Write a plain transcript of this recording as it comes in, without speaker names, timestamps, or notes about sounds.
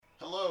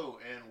Hello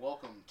and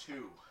welcome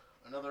to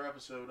another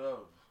episode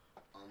of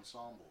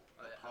Ensemble,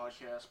 a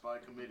podcast by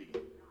committee.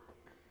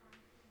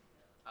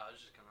 I was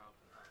just gonna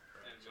open that.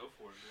 And go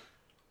for it, man.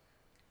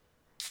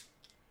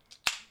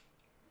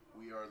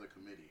 We are the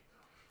committee.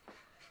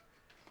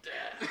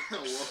 Damn.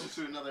 Welcome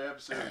to another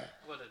episode.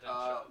 What an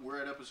intro.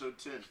 We're at episode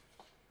 10.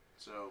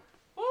 So,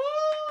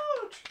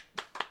 Woo!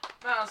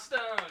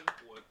 Milestone!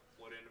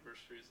 What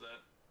anniversary is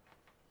that?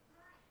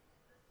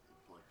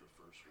 like the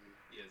first one.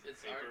 Yeah, is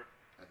It's it paper?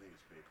 I think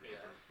it's paper.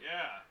 Yeah.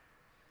 Yeah.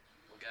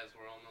 Well, guys,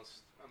 we're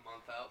almost a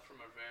month out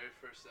from our very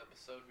first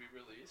episode we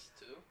released,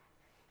 too.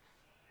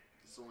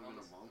 It's only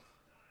been a month.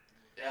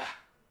 Yeah.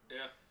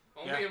 Yeah.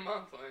 Only a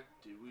month, like.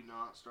 Did we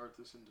not start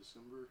this in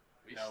December?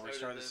 We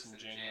started this in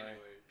in January.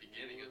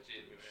 Beginning of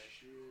January.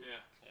 Shit. Yeah.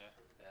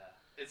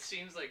 Yeah. It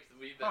seems like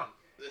we've been...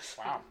 This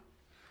Wow.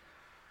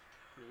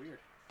 Pretty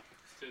weird.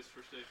 Today's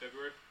first day of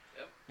February.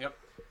 Yep.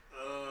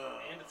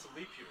 And it's a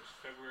leap year.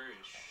 February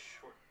is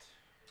short.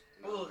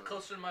 Oh,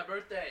 closer to my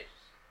birthday.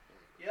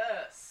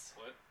 Yes.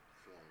 What?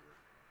 It's longer.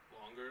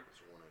 Longer?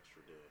 It's one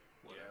extra day.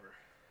 Whatever.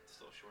 It's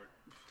still short.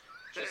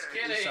 Just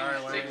kidding. Sorry,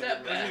 Take Larry.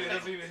 that It back.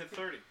 doesn't even hit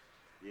 30.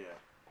 Yeah,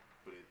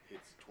 but it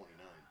hits 29.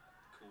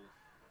 Cool.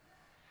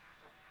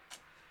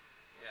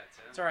 Yeah,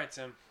 Tim. It's alright,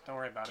 Tim. Don't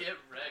worry about it. Get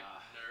wrecked,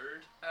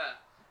 nerd.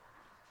 Ah.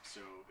 So,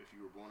 if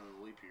you were born on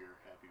a leap year,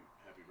 happy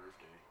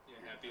birthday.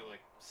 Yeah, happy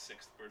like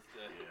 6th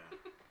birthday.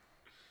 Yeah.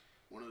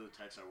 One of the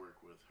techs I work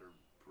with, her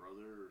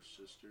brother or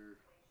sister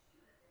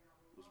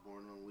was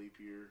born on a leap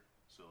year,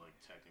 so like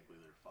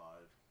technically they're 5.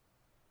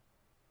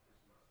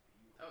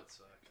 That would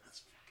suck.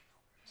 That's fucking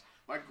hilarious.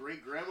 My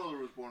great grandmother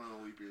was born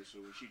on a leap year, so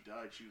when she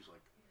died, she was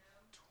like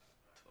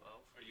 12.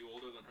 Are you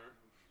older than her?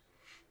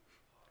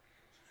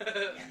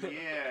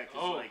 yeah,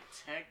 because like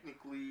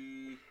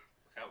technically.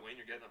 Out, Wayne,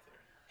 you're getting up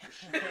there.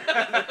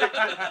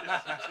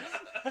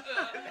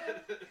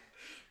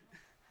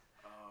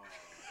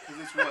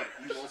 Because it's what?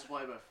 You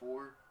multiply by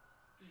 4?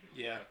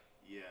 Yeah.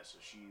 Yeah, so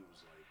she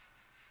was like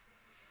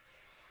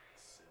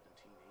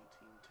 17,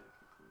 18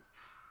 technically.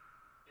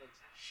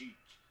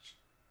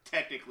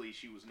 Technically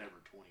she was never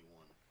 21.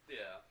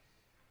 Yeah.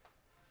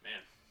 Man.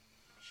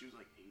 She was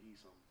like 80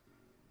 something,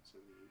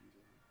 70, 80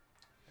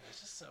 something. It's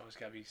just always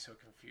gotta be so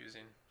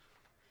confusing.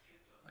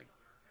 Like,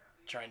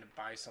 trying to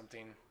buy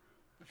something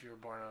if you were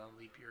born on a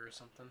leap year or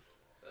something.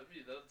 That'd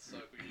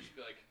suck. We just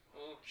be like,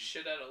 oh,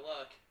 shit out of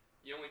luck.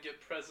 You only get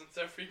presents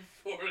every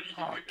 4 years.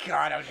 Oh,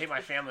 God, I would hate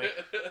my family.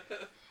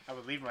 I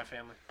would leave my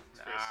family.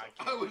 Nah, very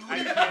I I would kid.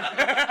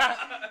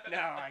 leave. No,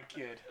 I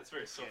kid. That's a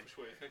very selfish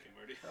way of thinking,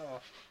 Marty. Oh.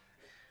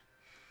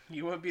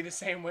 You would be the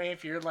same way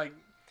if you're like,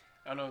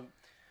 I don't know,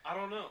 I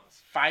don't know.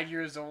 5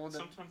 years old.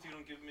 And Sometimes you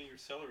don't give me your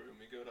celery when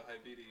we go to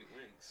Hy-Vee to eat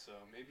wings, so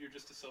maybe you're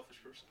just a selfish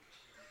person.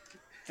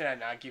 did I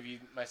not give you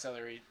my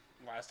celery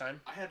last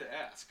time? I had to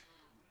ask.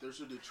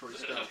 There's a Detroit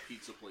style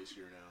pizza place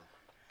here now.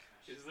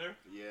 Is there?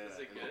 Yeah, Is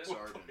it in good?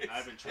 Exarden. I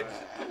haven't tried it.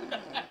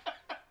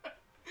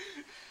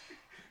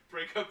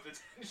 Break up the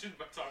tension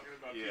by talking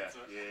about Yeah,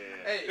 pizza.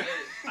 yeah. Hey,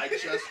 I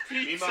just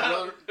me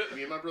Pizza.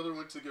 and my brother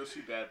went to go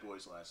see Bad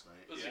Boys last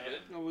night. Was Yeah.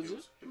 it good? Oh, was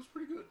it? It was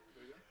pretty good.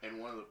 And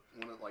one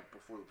of like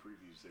before the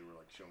previews, they were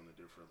like showing the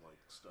different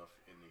like stuff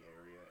in the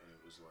area, and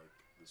it was like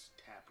this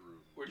tap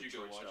room. Where'd you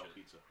go Detroit watch style it?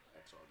 pizza,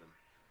 Exarden.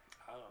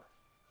 Oh.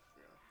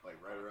 Yeah, like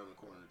right around the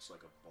corner, it's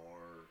like a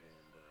bar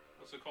and.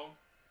 What's it called?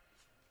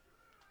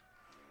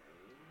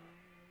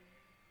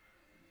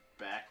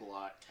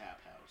 Backlot Tap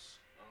House,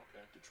 Oh,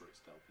 okay. Detroit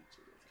style pizza.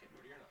 Okay,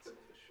 Marty, you're not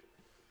selfish.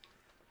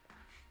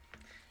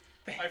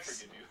 Thanks. I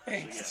forgive you.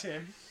 Thanks,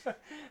 Tim.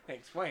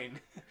 Thanks, Wayne.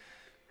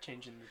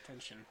 Changing the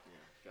tension.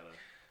 Yeah, gotta.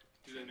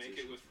 Do they make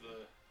it with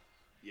the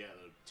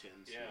The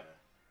tins. Yeah.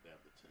 They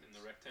have the tins. in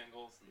the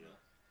rectangles and Yeah. the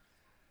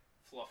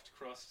fluffed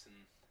crust and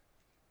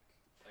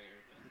layer?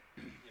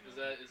 You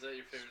know. Is that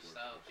your favorite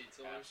style of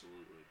pizza? Lars?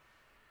 Absolutely.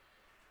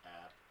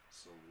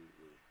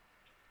 Absolutely.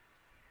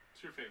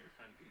 What's your favorite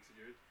kind of pizza,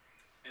 Jared?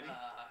 Any?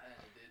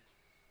 Dude.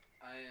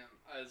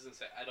 I was gonna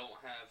say I don't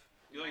have.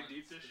 You like one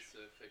deep dish?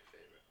 Specific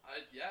favorite.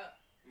 Yeah.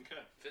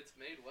 Okay. If it's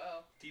made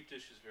well. Deep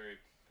dish is very,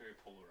 very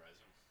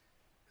polarizing.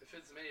 If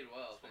it's made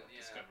well, That's what then I've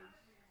yeah. discovered.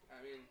 I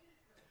mean,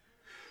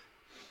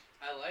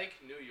 I like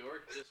New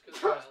York just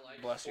because I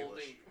like Bless you.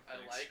 folding. I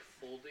Thanks. like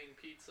folding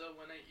pizza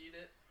when I eat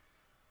it.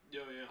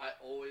 Yeah, yeah. I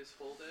always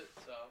fold it,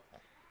 so.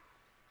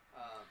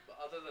 But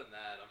other than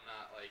that, I'm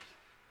not like,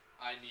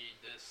 I need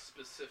this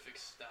specific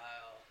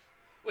style.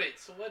 Wait,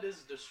 so what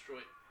is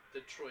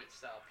Detroit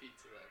style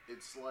pizza then?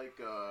 It's like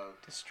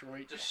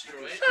Destroy.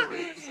 Destroy it?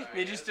 Destroy. Sorry,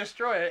 They just guys.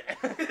 destroy it.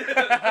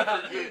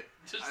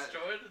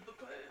 Destroy it in the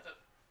plan.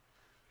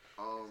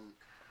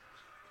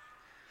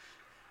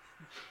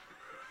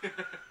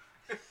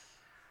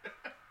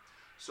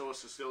 So a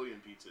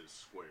Sicilian pizza is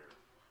square.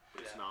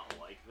 It's Yeah. not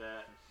like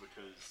that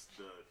because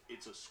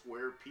it's a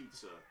square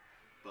pizza,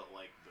 but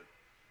like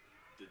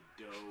the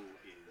dough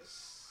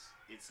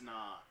it's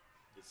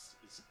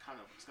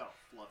got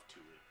a fluff to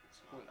it. It's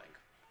not like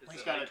Is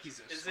It's it got like, a- is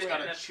it's it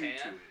got in a a chew to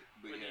pan? it.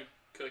 But When yeah, you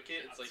cook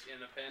it, it's like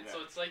in a pan. Yeah.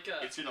 So it's like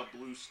a. it's in a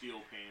blue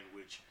steel pan,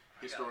 which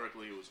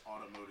historically was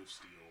automotive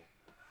steel.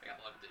 I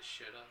gotta look this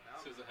shit up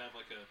now. So does it have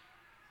like a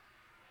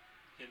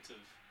hint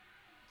of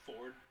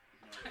Ford?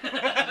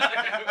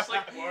 Looks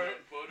like motor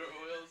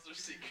oils or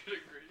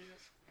secret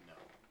ingredients. No.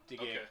 To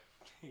Okay.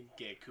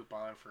 get a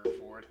coupon for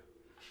Ford.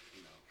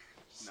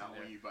 No. Not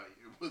when you buy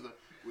with a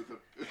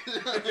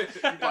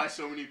you buy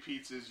so many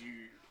pizzas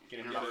you Get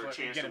a enter for muffler- a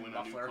chance get to a win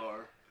muffler. a new car.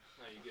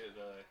 No, you get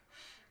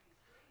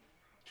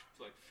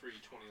like free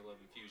 2011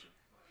 Fusion.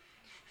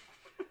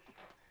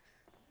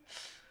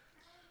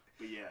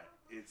 But yeah,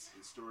 it's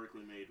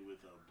historically made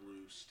with a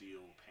blue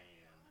steel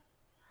pan,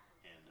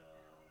 and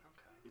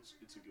it's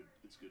a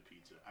good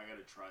pizza. I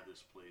gotta try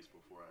this place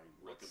before I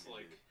What's recommend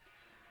like it.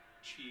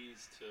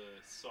 cheese to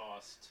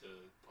sauce to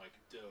like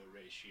dough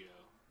ratio?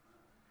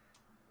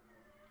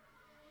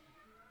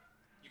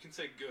 You can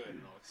say good,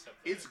 and I'll accept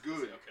that. It's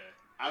good. Say, okay.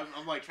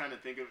 I'm like trying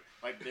to think of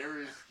like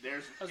there's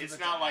I was it's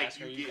about not to like ask,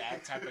 you are you get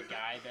that type of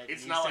guy that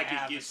it's needs not to like it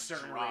have a gets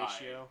certain dry.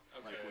 ratio.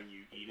 Okay. like when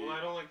you eat Well, it.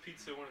 I don't like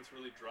pizza when it's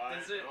really dry.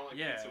 Does I it- don't like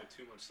Yeah. pizza with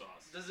too much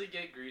sauce. Does it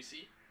get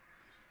greasy?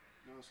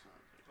 No, it's not.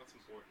 That's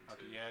important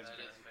Okay, too. yeah, it's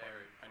That very is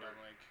very important. I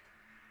don't like.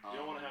 You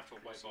don't want to have to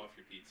wipe greasy. off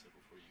your pizza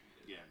before you eat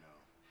it. Yeah, no.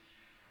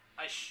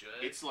 I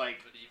should. It's like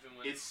but even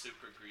when it's- it's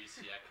super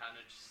greasy, I kind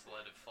of just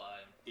let it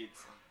fly.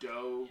 it's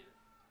dough,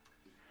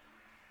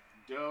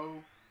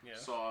 Yeah.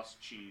 sauce,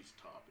 cheese,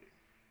 topping.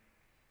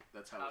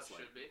 That's how How it it's like.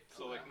 should be.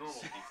 So like normal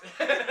pizza.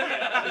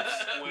 Yeah, it's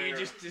You square.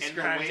 just And the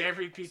described way-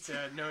 every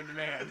pizza known to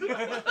man. But it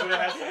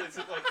has, is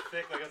it like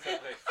thick? Like it's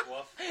like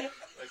fluff?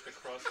 Like the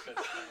crust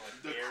that's kind of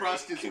like The airy?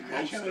 crust is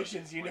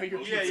Congratulations, you know like your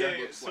most Yeah, pizza yeah,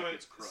 yeah. looks So like it-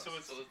 it's crust. so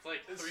it's- So it's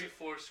like It's-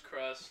 3/4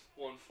 crust,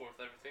 1/4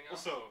 everything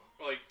else. Also,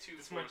 or like 2/4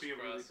 this might be a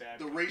really crust. bad.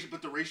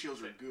 But the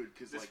ratios are good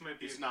because This like might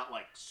be it's a- not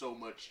like so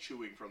much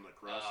chewing from the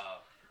crust.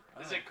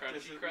 Is it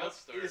crunchy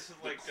crust or? This is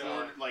The like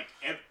corn, like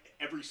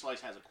every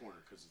slice has a corner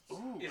because it's.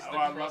 Ooh, Is oh, the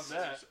I love crust-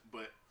 that.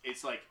 But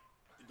it's like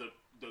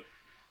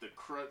the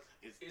crust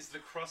is the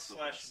crust the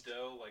slash best.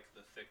 dough like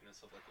the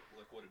thickness of like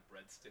what a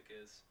breadstick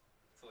is?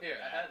 It's like Here,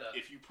 I that. had a.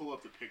 If you pull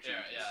up the picture, Yeah,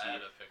 you can yeah, I see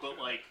had it. a picture. But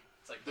like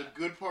It's like the that.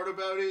 good part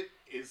about it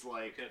is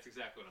like Okay, that's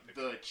exactly what I'm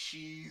picturing. the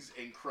cheese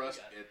and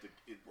crust got at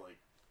like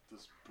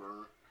this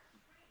burnt,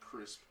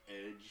 crisp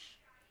edge.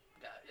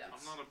 Yeah.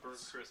 I'm not a burnt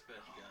crisp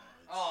edge guy.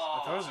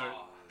 Oh, But those are.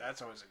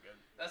 That's always a good.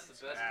 That's the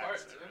best that's part,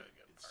 a dude. really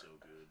good It's part.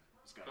 so good.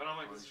 It's got But a I'm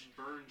like, crunch. this is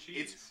burned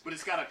cheese. But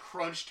it's got a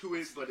crunch to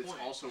it, That's the but it's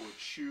point. also a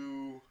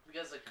chew.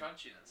 Because of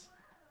crunchiness.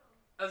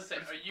 I was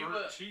saying, But are it's you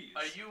burnt a cheese.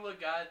 are you a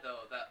guy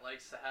though that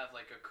likes to have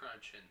like a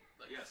crunch in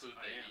like Yes, food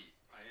I they am. eat?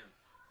 I am.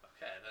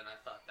 Okay, then I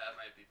thought that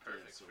might be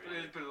perfect so for But,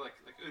 you. but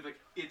like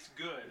it's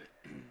good.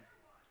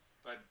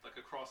 But like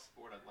across the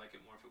board, I'd like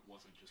it more if it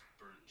wasn't just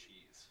burnt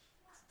cheese.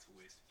 It's a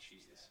waste of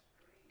cheese.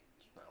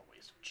 It's not a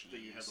waste of cheese.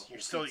 Then you have the whole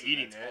You're still pizza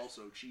eating that's it.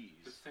 Also cheese.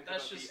 But think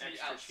That's about just the the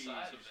extra cheese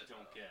outside you of just it,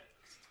 don't though. get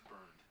 'cause it's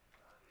burned.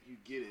 You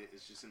get it.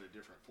 It's just in a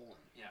different form.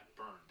 Yeah,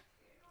 burned.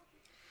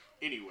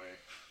 Anyway,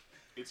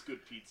 it's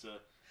good pizza.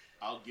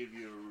 I'll give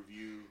you a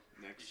review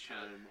next You should.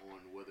 time on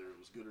whether it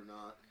was good or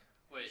not.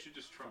 We Wait, should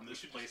just try. From we this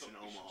should place just, in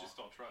we should Omaha. just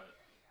all try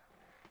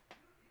it.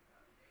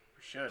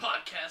 We should.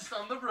 podcast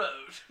on the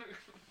road.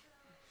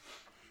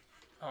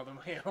 All the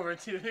way over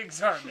to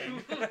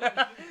Exarban.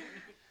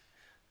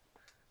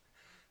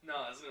 No,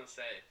 I was gonna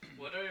say,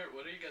 what are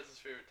you guys'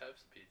 favorite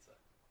types of pizza?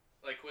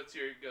 Like, what's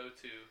your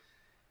go-to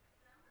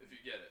if you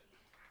get it?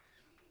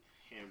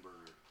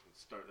 Hamburger.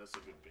 That's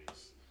a good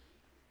base.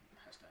 It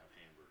has to have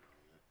hamburger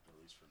on it, at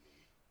least for me.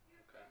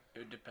 Okay. It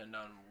would depend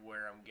on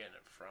where I'm getting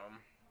it from.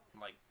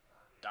 Like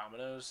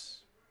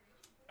Domino's,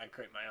 I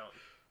create my own.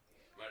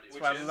 Marty,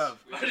 That's what I love.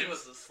 Marty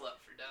was a slut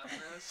for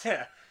Domino's.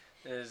 Yeah.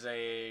 There's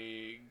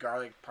a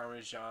garlic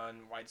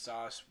parmesan white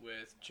sauce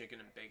with chicken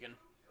and bacon.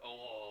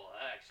 Oh,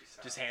 that actually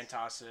sounds. Just hand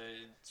toss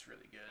it. It's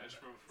really I good.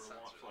 just remember for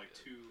Sounds for really like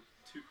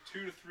good.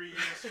 two to 3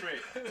 years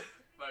straight.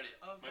 Marty,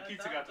 oh, My God,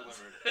 pizza got Domino's.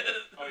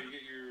 Oh, you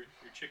get your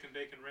chicken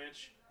bacon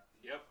ranch?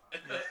 Yep.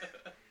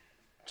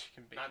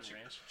 Chicken Not bacon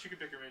ranch. chicken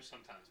bacon ranch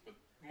sometimes, but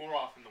more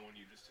often the one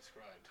you just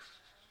described.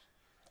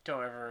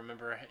 Don't ever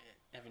remember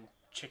having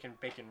chicken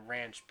bacon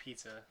ranch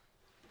pizza.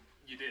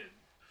 You did.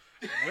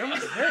 When was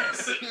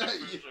this? For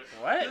sure.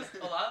 What? Just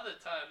a lot of the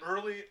time,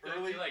 Early,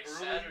 It'd be like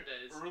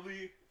Saturdays.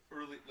 early,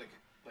 like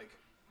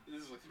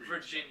this is like 3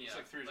 Virginia, years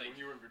ago. It's like 3 years ago like- when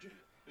you were in Virginia.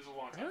 This is a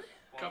long time. Really?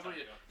 Long couple time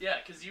years. ago. Yeah,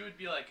 because you would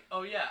be like,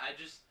 oh yeah,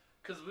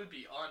 because we'd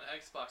be on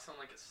Xbox on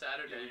like a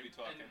Saturday, Yeah, we'd be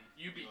talking. and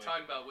you'd be You're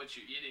talking about what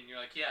you eating. You're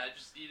like, yeah, I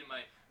just eating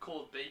my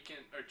cold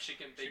bacon or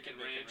chicken bacon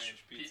ranch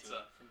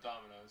pizza. from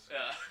Domino's.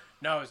 Yeah.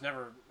 No, it was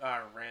never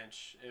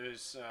ranch. It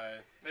was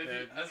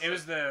Maybe that's it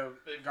was the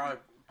maybe- garlic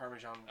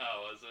parmesan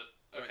Oh, was it?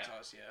 white Okay.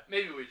 sauce. Yeah.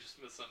 Maybe we just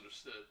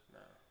misunderstood. No,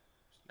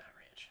 it's not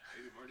ranch.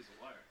 Maybe Marty's a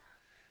liar.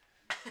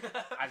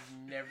 I've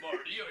never.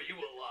 Marty, are you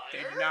a They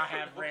liar? do not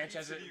have What ranch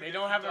as pizza a. do you They get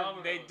don't from have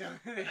a. They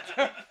Domino's?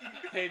 don't.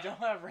 They don't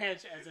have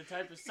ranch as a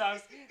type of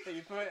sauce that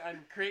you put on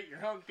create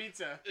your own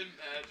pizza.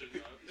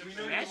 Imagine that. We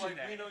know Imagine you like.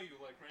 that. We know you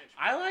like ranch.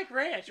 I like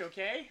ranch.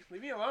 Okay,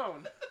 leave me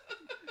alone.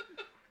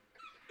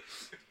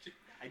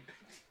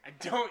 I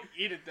don't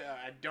eat it though.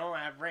 I don't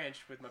have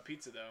ranch with my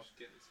pizza though.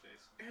 Get in his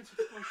face. Answer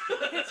the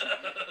question.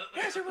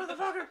 Answer,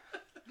 motherfucker.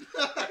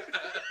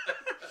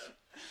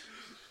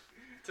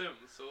 Tim,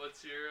 so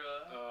what's your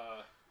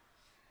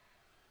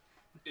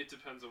It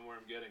depends on where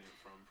I'm getting it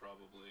from,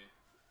 probably.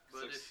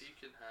 but It's if you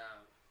can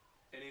have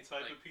any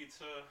type like- of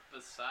pizza,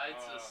 besides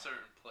a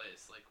certain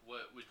place, like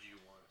what would you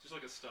want? just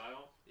like a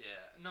style. Yeah.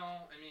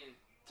 No, I mean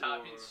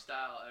topping, Or-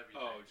 style, everything.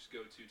 Oh, just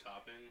go-to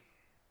topping.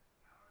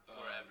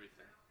 Or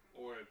everything.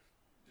 Or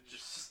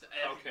Just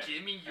okay.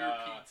 give me your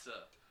Uh,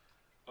 pizza.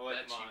 I like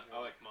That you I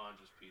want. like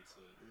Manja's pizza.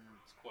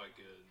 It's quite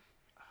good.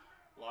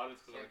 A lot of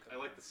it's 'cause Can't I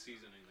like the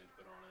seasoning they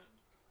put on it.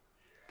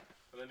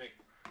 But they make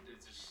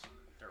it's just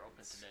They're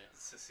open today.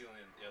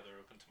 Sicilian. Yeah, they're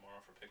open tomorrow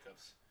for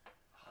pickups.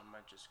 I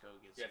might just go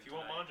get Yeah, some if you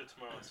want tonight. Manja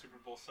tomorrow on Super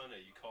Bowl Sunday,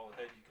 you call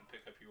ahead. You can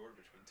pick up your order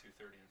between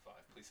 2:30 and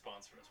 5. Please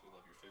sponsor us. We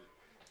love your food.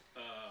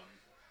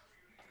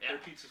 Yeah. Their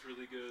pizza's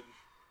really good.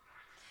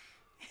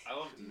 I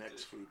love deep Next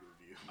dish. food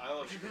review. I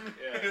love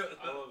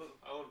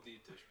I love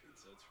deep dish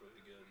pizza. It's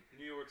really good.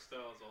 New York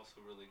style is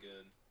also really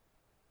good.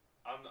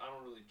 I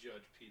don't really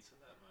judge pizza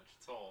that much.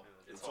 It's all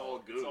It's all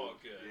good. It's all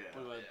good. Yeah.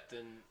 What about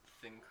Yeah.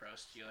 thin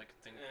crust? Do you like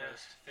thin Eh,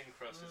 crust? thin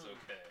crust is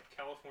okay.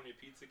 California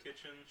Pizza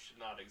Kitchen should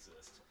not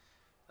exist.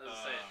 I was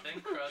saying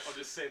thin crust. I'll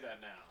just say that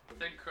now.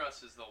 Thin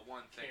crust is the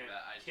one thing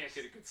that I can't just,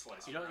 get a good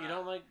slice. You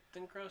don't like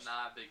thin crust?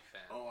 Not a big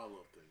fan. Oh, I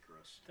love thin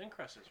crust. Thin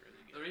crust is really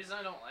The good. reason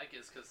I don't like it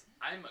is because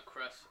I'm a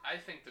crust. I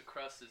think the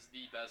crust is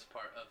the best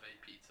part of a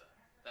pizza.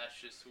 That's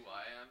just who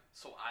I am.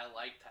 So I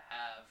like to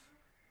have.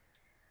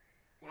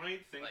 When I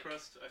eat thin Like,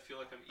 crust, I feel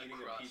like I'm a eating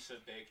a crust. pizza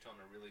baked on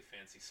a really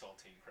fancy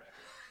saltine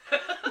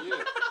cracker.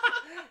 Yeah.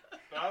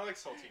 But I like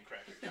saltine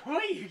crackers. The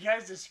way you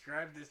guys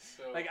describe this,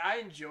 So like I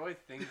enjoy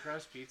thin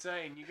crust pizza,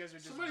 and you guys are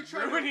just Somebody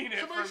tried ruining it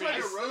for somebody me. tried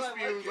to I roast said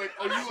me I and was like like, it.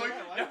 "Oh, I you said like?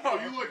 I like Oh,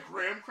 it. you like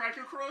graham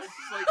cracker crust?"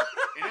 It's like,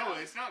 no,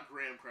 it's not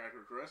graham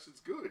cracker crust. It's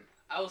good.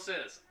 I will say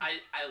this. I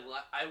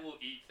will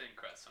eat thin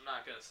crust. I'm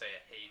not gonna say I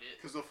hate it.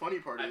 Because the funny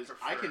part I is,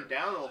 prefer I can it.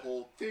 down a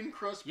whole thin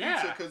crust Yeah.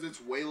 pizza because it's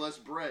way less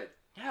bread.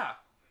 Yeah.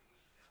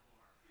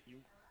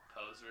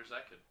 Posers,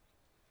 I could.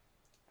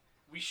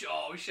 We should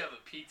have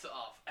a pizza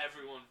off.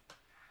 Everyone.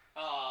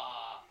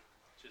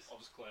 Just I'll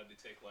just gladly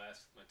take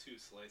last my 2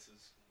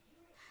 slices.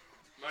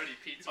 Marty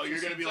pizza. Oh, for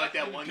you're gonna be pizza. like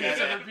that one guy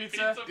Pizza that for pizza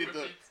pizza Did for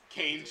the pizza.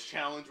 Canes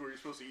challenge where you're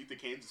supposed to eat the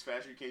canes as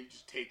fast as you can. You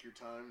just take your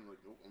time. And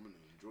like, nope, I'm gonna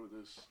enjoy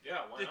this.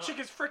 Yeah, why The not?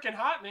 chicken's freaking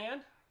hot,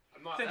 man.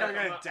 I'm not, Think I'm I'm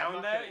gonna not- down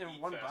I'm not that gonna in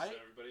eat one fast bite?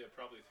 to everybody, I'd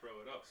probably throw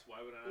it up. So why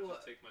would I not Well,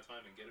 just take my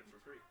time and get it for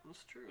free?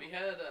 That's true. We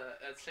had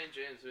at St.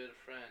 James. We had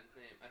a friend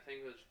named I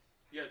think it was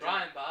Yeah,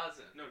 Brian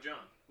Bosin. No,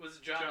 John. Was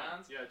it John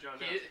Hans? Yeah, John.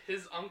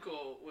 His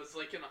uncle was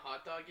like in a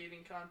hot dog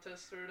eating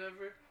contest or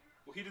whatever.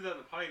 Well, he did that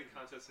in the pie eating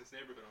contest in his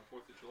neighborhood on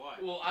 4th of July.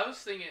 Well, I was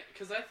thinking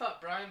because I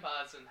thought Brian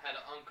Bosin had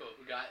an uncle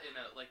who got in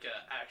a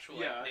actual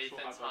Yeah, like,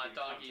 actual Nathan's hot hot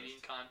dog dog eating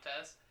eating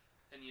contest,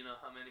 and you know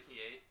how many he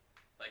ate?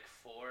 Like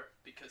 4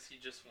 because he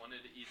just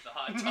wanted to eat the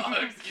hot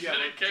dogs. He yeah,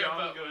 didn't like care John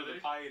about would go to whether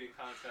the pie eating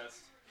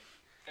contest,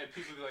 and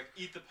people would be like,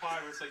 "Eat the pie,"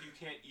 where it's like you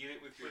can't eat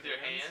it with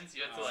your hands.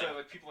 You have to So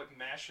like. like people like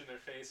mashing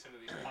their face into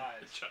these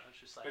pies. John's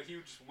just But like.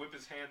 he would just whip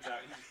his hands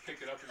out and he'd just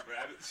pick it up and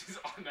grab it. So he's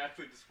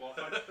automatically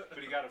disqualified.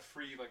 But he got a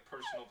free like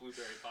personal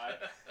blueberry pie.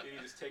 And you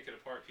just take it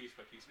apart piece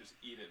by piece and just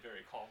eat it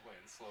very calmly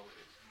and slowly.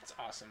 It's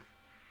awesome.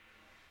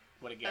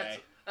 What a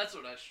guy. That's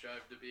what I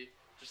strive to be.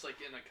 Just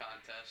like in a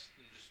contest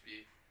and just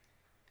be.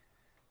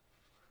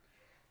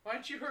 Why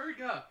don't you hurry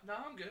up? No,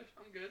 I'm good.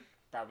 I'm good.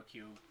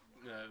 Barbecue,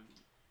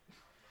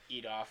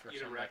 eat off or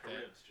Eat a something rack like of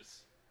that. ribs.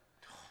 Just.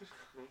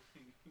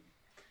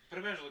 But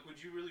imagine, like,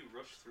 would you really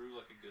rush through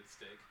like a good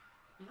steak?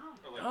 No.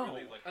 Or like No.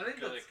 really like I think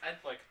good,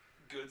 that's- like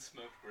good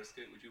smoked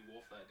brisket? Would you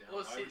wolf that down?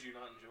 Well, Why see- would you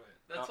not enjoy it?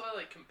 That's why,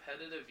 like,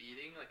 competitive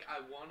eating, like, I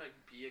want to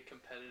be a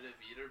competitive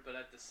eater, but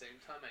at the same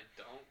time, I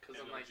don't, because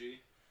I'm like,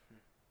 MLG?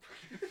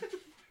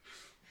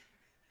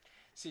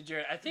 See,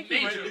 Jared, I think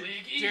you Major might,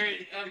 League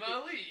Jared- Eating,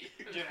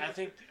 MLE.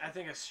 Jared, I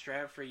think a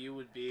strat for you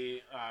would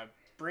be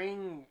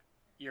bring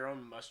your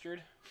own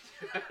mustard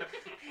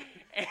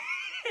and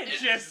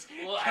just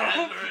We'll go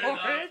lather it for up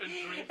it, and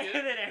drink and it.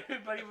 then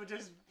everybody would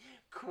just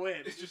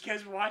quit It's just-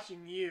 because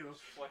watching you,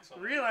 Flex on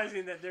it.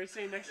 realizing that they're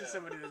sitting next to Yeah.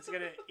 somebody that's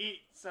gonna eat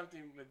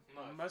something with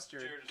No,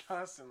 mustard Jared just-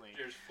 constantly.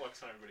 Here's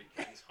flex on everybody.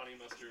 King's honey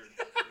mustard,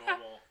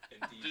 normal,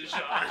 and Dijon.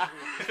 Dijon.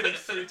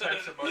 There's 3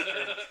 types of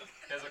mustard.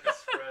 Has like a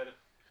spread.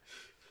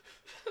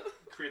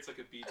 Creates like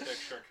a B-Tech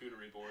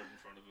charcuterie board in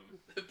front of him.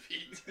 The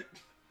beat.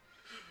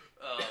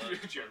 Oh,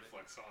 that's Jared funny.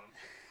 flex on him.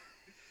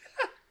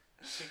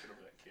 Thinking of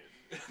that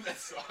kid. That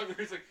song where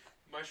he's like,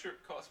 "My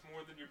shirt costs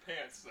more than your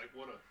pants." It's like,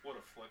 what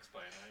a flex by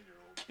a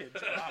 9-year-old. Kids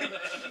Bop.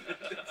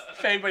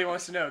 If anybody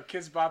wants to know,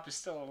 Kids Bop is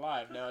still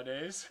alive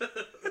nowadays.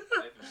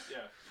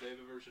 They have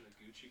a version of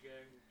Gucci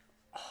Gang.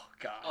 Oh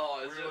God.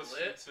 Oh, is We're it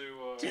listening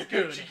lit? to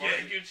Dude. Gucci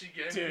gang, Gucci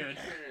gang. Dude.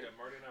 Yeah,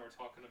 Marty and I were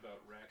talking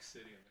about Rack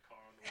City in the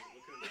car on the way,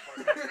 looking at the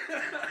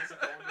car. It's a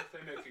whole new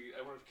thing. Like,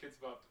 I wonder if Kids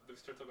Bop. They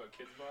start talking about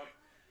Kids Bop,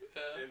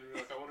 and we were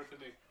like, I wonder if they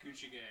make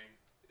Gucci Gang.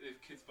 If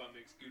Kids Bop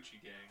makes Gucci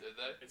Gang. Did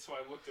they? And so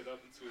I looked it up,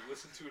 and so we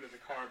listened to it in the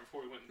car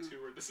before we went and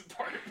toured this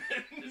apartment.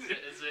 Is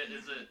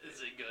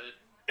it good?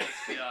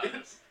 Let's be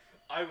honest.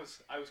 I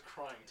was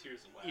crying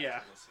tears of laughter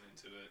Yeah. listening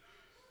to it.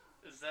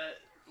 Is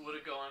that Would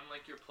it go on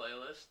like your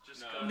playlist?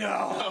 Just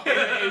No.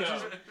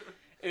 'cause? No.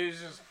 It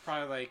was just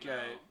probably like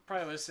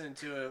probably listening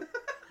to it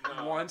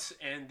No. once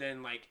and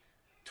then like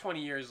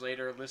 20 years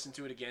later listen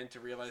to it again to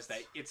realize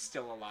that it's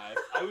still alive.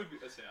 I would be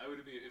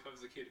if I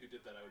was a kid who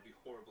did that, I would be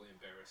horribly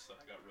embarrassed that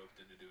I got roped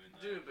into doing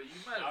that. Dude, but you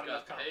might Not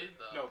have got enough paid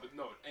though.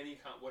 No,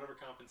 whatever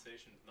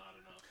compensation is not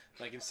enough.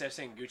 Like instead of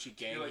saying Gucci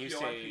Gang, Like, you yo,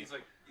 say he's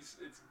like,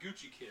 it's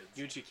Gucci Kids.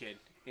 Gucci Kid.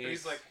 And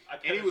he's like, I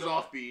And he pet a was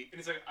dog. offbeat. And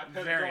he's like, I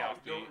pet Very a dog.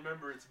 offbeat. Don't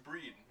remember its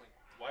breed. I'm like,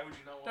 why would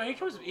you not want No, to he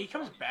comes remember what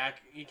dog you-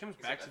 back. He comes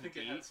He's back like, to I the think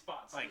it had beat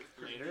spots. like It was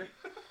pretty later.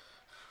 neat.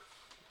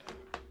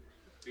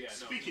 Yeah, no.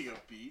 Speaking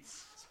of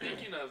beats,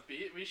 Speaking of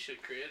beat, we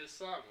should create a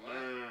song. What?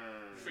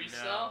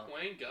 Freestyle? No.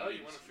 Wayne, go.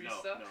 You want to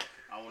freestyle? No,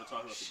 I want to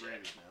talk about the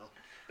Grammys now.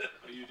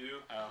 Oh, you do?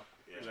 Oh,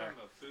 Yeah. We're talking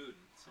about food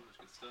and so much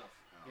good stuff.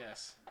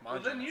 yes. Well,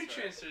 then you That's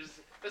right. transfers.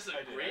 This is a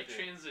I did, great I did.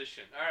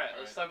 transition. All right,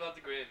 let's Alright. talk about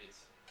the Grammys.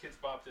 Kids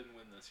Bop didn't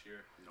win this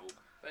year. Nope.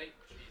 Thank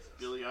Jesus.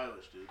 Billie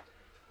Eilish did.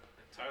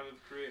 And Tyler the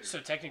Creator. So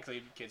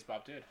technically, Kids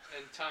Bop did.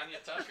 And Tanya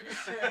Tucker.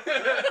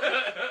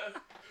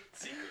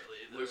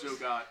 Secretly. there Lizzo was-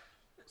 got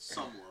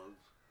some love.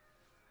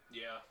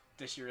 yeah.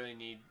 Does she really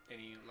need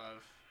any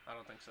love? I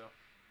don't think so.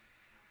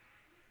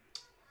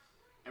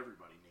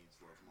 Everybody needs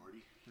love,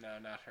 Marty. No,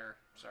 not her.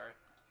 Sorry.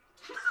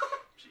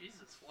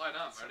 Jesus, why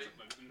not, Marty?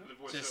 The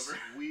voiceover. Just-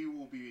 We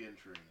will be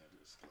entering a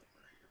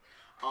disclaimer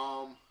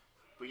here.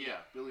 But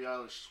yeah, Billie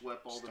Eilish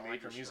swept all the Just don't like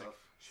major her music. stuff.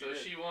 So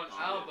did. she won Oh,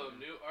 album,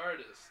 new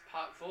artist,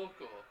 pop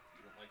vocal.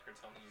 You don't like her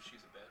telling you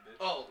she's a bad bitch?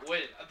 Oh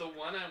wait, the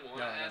one I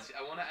want to No, no. ask.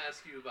 I want to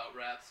ask you about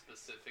rap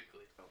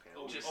specifically. Okay.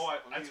 Oh, Just-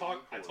 I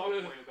talked pull it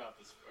to up. Wayne about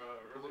this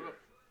earlier.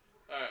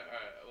 All right.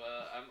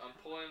 Well, I'm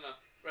pulling up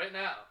right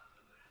now.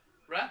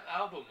 Rap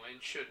album win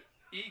should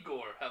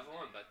Igor have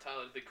won by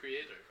Tyler the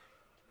Creator.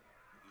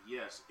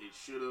 Yes, it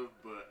should have,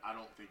 but I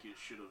don't think it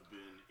should have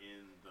been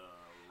in the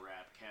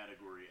rap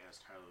category,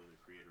 as Tyler the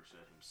Creator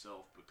said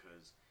himself,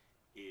 because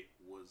it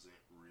wasn't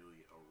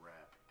really a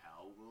rap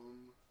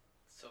album.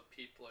 So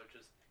people are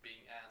just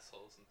being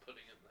assholes and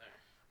putting it there.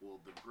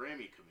 Well, the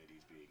Grammy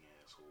committee's being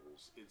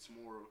assholes. It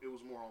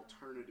was more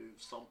alternative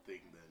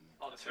something than.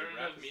 Alternative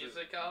rap is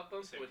music I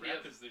albums? say Would he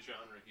rap have? is the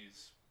genre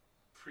he's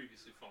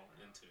previously fallen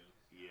into.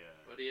 Yeah.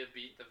 Would he have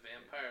beat the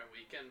Vampire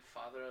Weekend,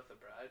 Father of the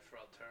Bride for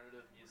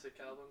alternative music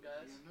album,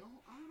 guys? You know,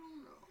 I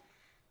don't know.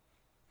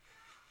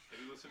 Have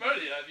you listened?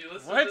 Marty, have you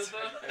listened What? to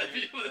the? Have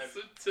you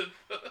listened to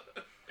the?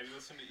 Have you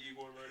listened to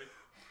Igor, Marty?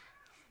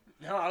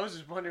 No, I was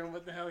just wondering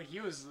what the hell he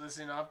was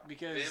listening off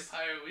because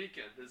Vampire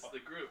Weekend is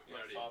the group,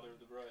 Yeah, Marty. Father of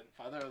the Bride.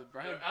 Father of the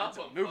Bride. Their That's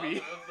a album, movie.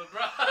 Father of the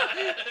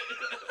Bride.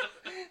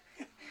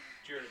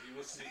 Jared, have you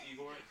listened to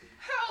Igor?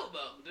 Hell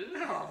no, dude.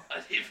 No. I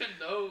didn't even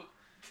know.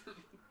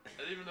 I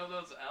didn't even know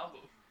that was an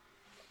album.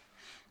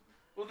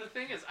 Well, the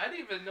thing is, I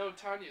didn't even know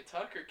Tanya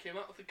Tucker came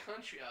out with a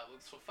country album.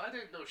 So if I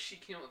didn't know she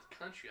came out with a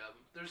country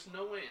album, there's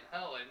no way in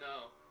hell I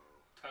know.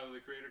 Tyler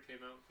the Creator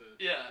came out with the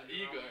Yeah,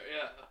 new Igor. album.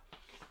 Yeah.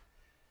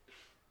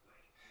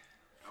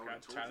 I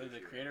would've told Tyler you the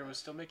if you- Creator was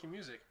still making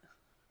music.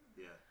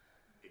 Yeah,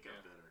 it got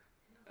Yeah. better.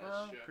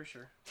 That's For true.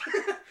 sure.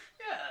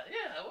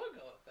 Yeah, we'll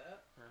go with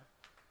that.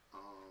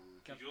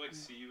 Did you like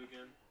See You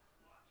Again?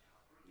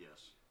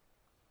 Yes.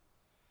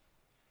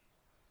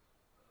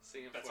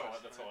 Singing That's for all.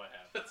 us, That's man. all I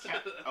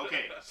have.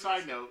 Okay,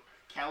 side note,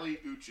 Callie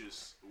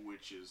Uchis,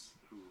 which is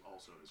who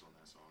also is on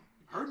that song.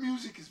 Her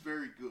music is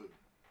very good.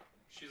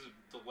 She's a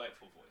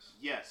delightful voice.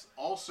 Yes.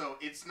 Also,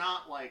 it's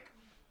not like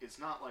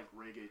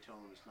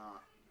reggaeton.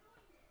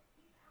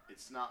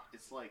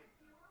 It's like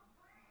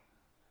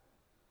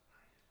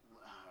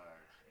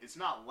it's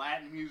not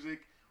Latin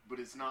music, but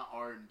it's not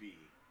R&B.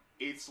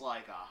 It's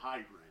like a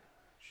hybrid.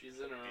 She's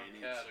in her own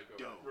And it's category.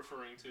 dope.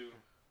 Referring to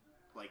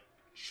Like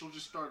she'll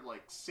just start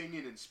like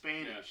singing in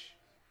Spanish,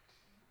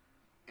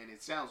 and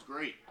it sounds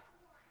great.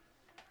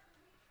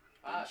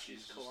 Ah, And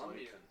she's just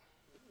Colombian.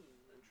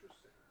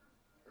 Interesting.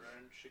 Her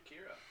and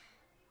Shakira.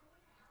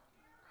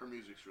 Her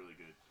music's really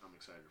good. I'm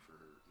excited for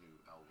her new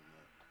album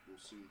that will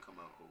soon come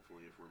out,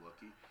 hopefully, if we're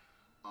lucky.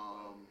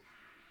 Oh,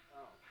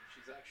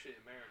 she's actually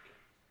American.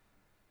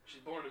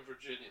 She's born in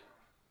Virginia,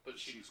 but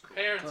She's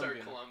parents are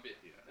Colombian. Colombian.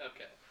 Yeah.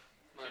 Okay,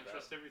 my can't bad.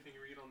 trust everything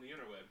you read on the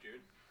interweb, Jared.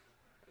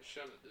 I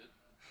shouldn't have, dude.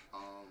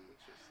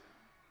 Interesting.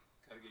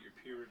 Gotta get your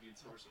peer-reviewed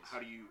sources. How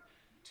do you,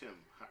 Tim,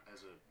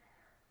 as a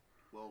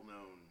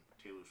well-known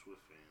Taylor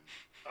Swift fan,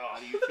 Oh. how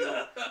do you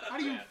feel? How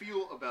do you Man.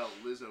 feel about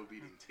Lizzo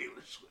beating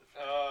Taylor Swift?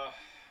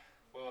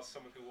 Well, as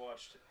someone who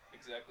watched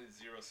exactly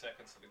 0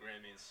 seconds of the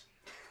Grammys,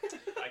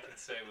 I can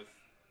say with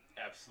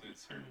absolute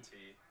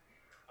certainty,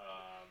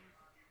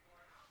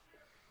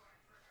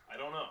 I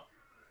don't know.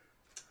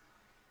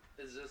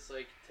 Is this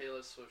like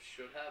Taylor Swift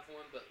should have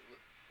one, but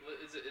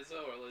is it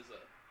Izzo or Lizzo?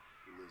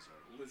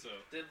 Lizzo.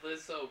 Did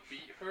Lizzo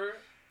beat her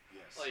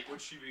Yes. Like-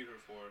 What'd she beat her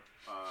for?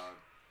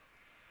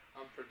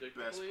 unpredictably?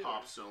 Best or-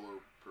 pop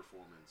solo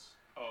performance.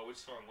 Oh, which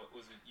song? What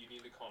was it? You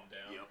Need to Calm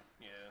Down? Yep.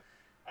 Yeah.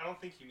 I don't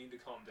think You Need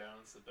to Calm Down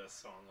is the best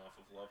song off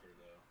of Lover,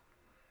 though.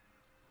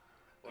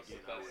 What's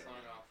Again, the I best wouldn't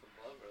song know. off of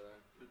Lover then?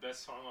 The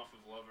best song off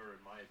of Lover,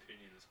 in my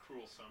opinion, is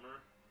Cruel Summer.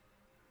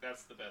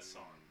 That's the best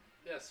song.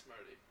 Yeah,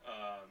 Smarty.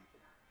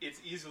 It's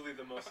easily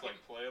the most like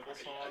playable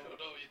song. I don't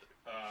know either.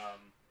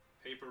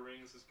 Paper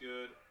Rings is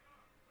good.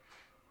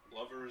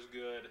 Lover is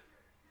good.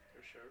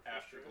 For sure.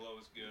 Afterglow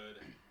is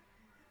good.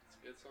 It's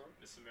a good song.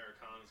 Miss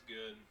Americana is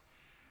good.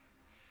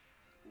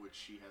 Which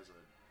she has a.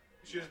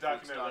 She has a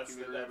Netflix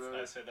documentary.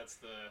 about it. That's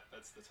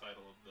the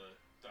title of the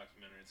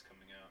documentary that's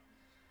coming out.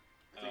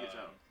 I think it's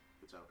out.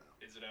 It's out now.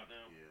 Is it out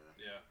now?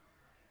 Yeah. Yeah.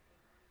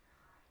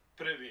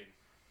 But I mean.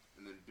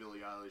 And then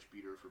Billie Eilish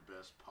beat her for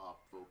Best Pop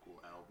Vocal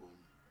Album.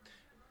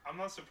 I'm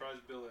not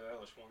surprised Billie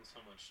Eilish won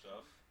so much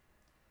stuff.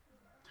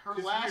 Her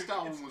last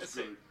album was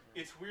good.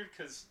 It's weird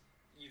because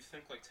you'd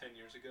think like 10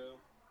 years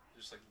ago,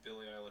 just like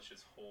Billie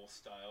Eilish's whole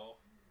style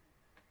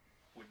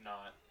would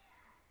not.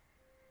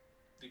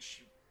 Like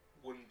she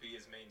wouldn't be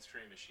as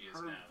mainstream as she is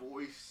now. Her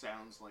voice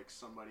sounds like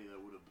somebody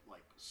that would have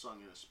like sung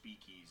in a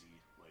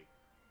speakeasy like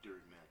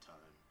during that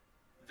time.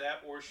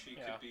 That, or she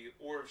could be,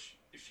 or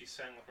if she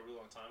sang like a really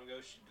long time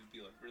ago, she would be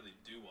like really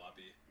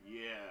doo-woppy.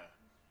 Yeah.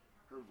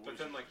 Her voice. But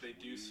then like they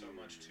do weird. so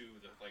much to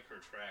the like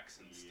her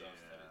tracks and stuff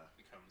that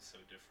it becomes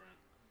so different.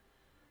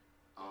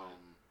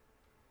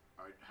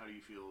 Alright, how do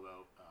you feel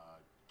about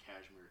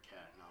Cashmere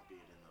Cat not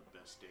being in the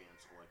Best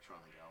Dance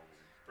Electronic Album?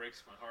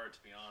 Breaks my heart,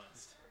 to be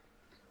honest.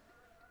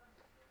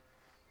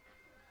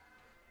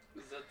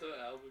 Is that the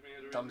album you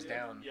had Thumbs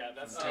down. Yeah,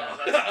 that's the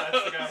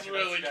guy who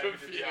really did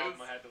the album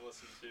confused. I had to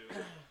listen to.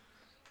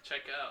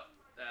 Check out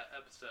that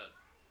episode.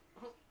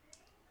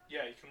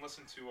 Yeah, you can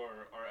listen to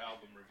our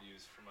album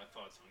reviews for my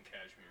thoughts on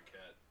Cashmere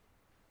Cat.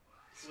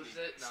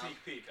 Sneak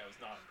peek, I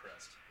was not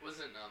impressed. Was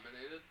it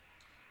nominated?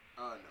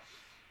 No.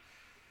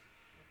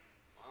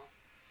 Well,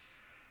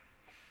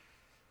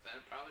 then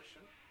it probably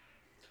shouldn't.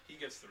 He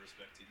gets the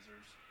respect he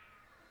deserves.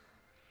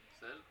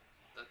 Is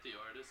that the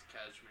artist,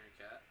 Cashmere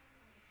Cat?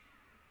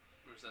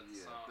 Or is that the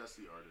song? Yeah, that's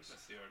the artist.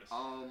 That's the artist.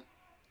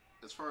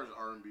 As far as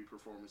R&B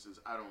performances,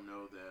 I don't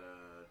know that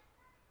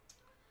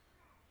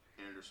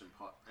Anderson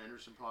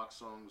 .Paak's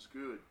song was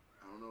good.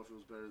 I don't know if it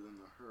was better than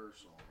the Her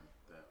song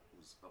that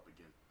was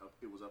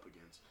up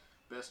against.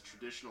 Best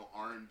traditional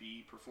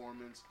R&B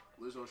performance,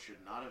 Lizzo should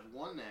not have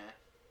won that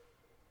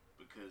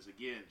because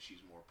again,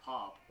 she's more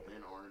pop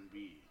than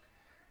R&B.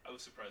 I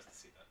was surprised to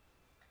see that,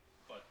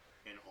 but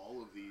and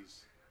all of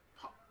these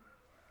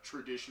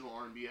traditional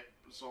R&B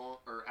song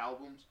or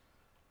albums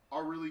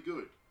are really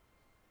good,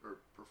 or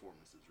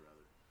performances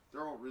rather.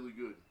 They're all really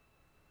good.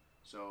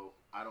 So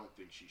I don't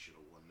think she should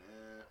have won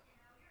that.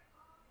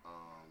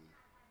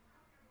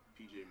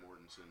 PJ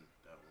Mortensen,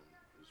 that one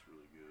is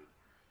really good.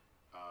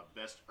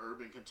 Best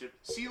urban contemporary.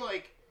 See,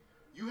 like,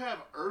 you have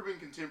urban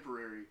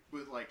contemporary,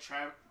 but like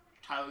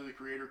Tyler the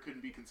Creator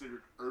couldn't be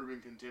considered urban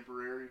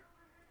contemporary.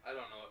 I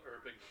don't know what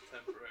urban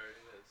contemporary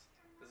is.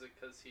 Is it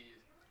because he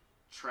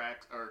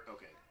tracks or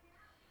okay?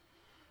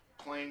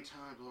 Playing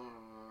time, blah, blah,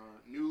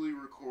 blah, newly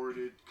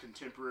recorded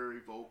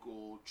contemporary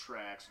vocal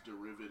tracks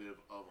derivative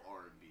of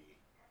R&B.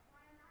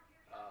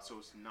 So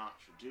it's not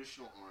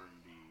traditional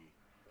R&B,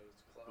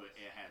 but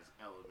it has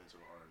elements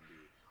of R&B.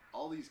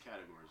 All these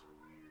categories are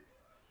weird,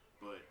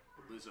 but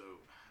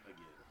Lizzo,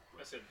 again,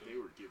 like, they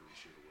were giving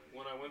shit away.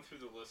 When I went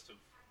through the list of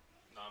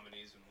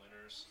nominees and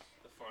winners,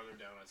 the farther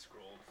down I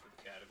scrolled for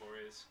the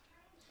categories,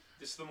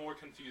 just the more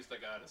confused I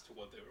got as to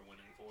what they were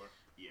winning for.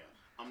 Yeah,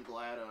 I'm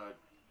glad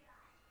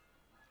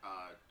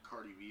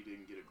Cardi B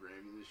didn't get a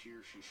Grammy this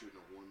year. She shouldn't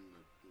have won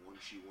the one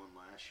she won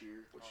last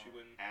year. What'd she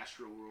win?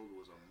 Astroworld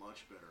was a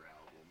much better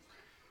album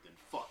than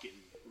fucking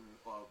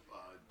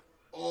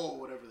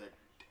whatever that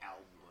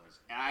album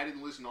was. And I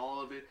didn't listen to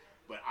all of it,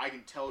 but I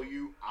can tell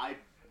you I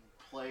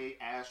play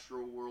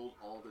Astroworld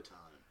all the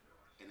time,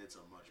 and it's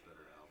a much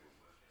better album.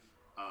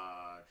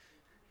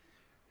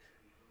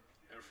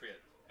 Never forget,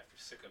 after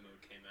Sicko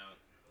Mode came out,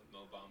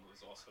 Mo Bamba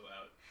was also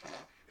out.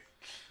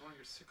 You want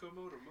your Sicko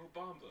Mode or Mo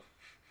Bamba?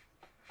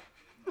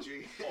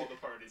 All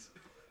the parties.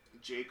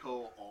 J.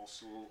 Cole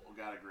also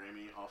got a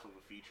Grammy off of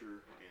a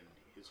feature, and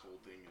his whole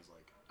thing is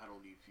like, I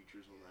don't need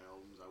features on my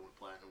albums. I went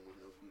platinum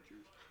with no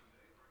features.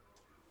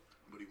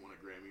 But he won a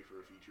Grammy for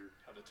a feature.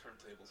 How the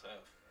turntables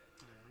have.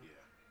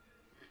 Yeah.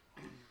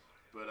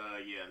 But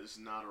yeah, this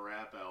is not a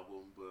rap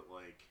album, but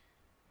like,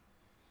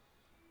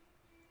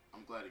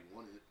 I'm glad he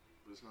won it.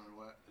 But it's not a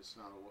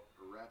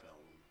rap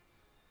album.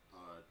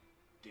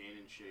 Dan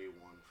and Shay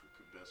won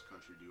for Best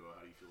Country Duo.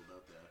 How do you feel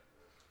about that?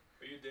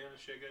 Are you a Dan and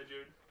Shay guy,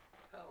 Jared?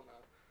 Hell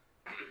no.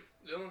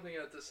 The only thing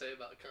I have to say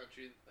about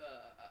country,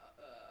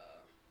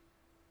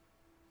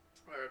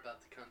 or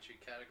about the country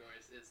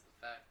categories, is the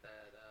fact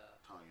that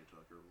Tanya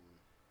Tucker won.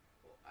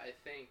 Well, I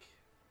think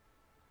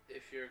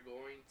if you're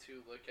going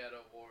to look at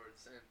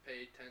awards and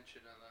pay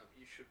attention to them,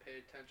 you should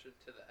pay attention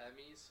to the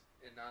Emmys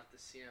and not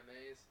the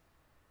CMAs.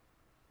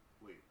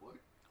 Wait, what?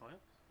 What?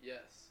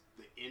 Yes.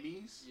 The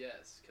Emmys?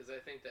 Yes, because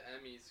I think the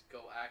Emmys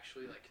go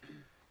actually like.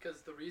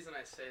 Because the reason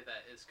I say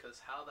that is because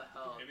how the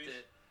hell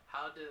Grammys?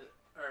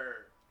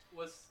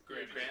 was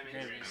Grammys.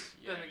 Grammys?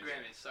 Yeah, The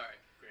Grammys,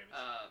 sorry.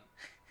 Grammys.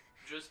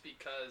 Just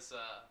because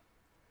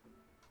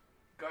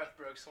Garth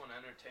Brooks won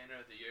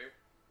Entertainer of the Year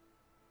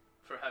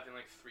for having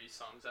like 3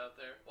 songs out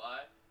there.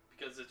 Why?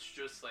 because it's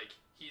just like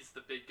he's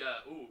the big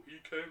guy. Oh, he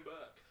came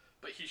back,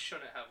 but he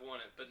shouldn't have won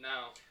it. But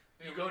now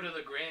you go to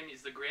the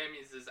Grammys. The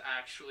Grammys is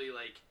actually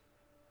like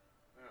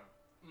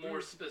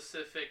more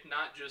specific,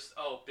 not just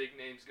big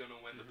name's gonna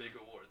win the big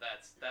award.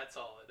 That's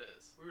all it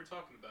is. We were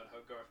talking about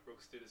how Garth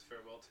Brooks did his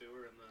farewell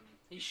tour, and then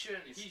he's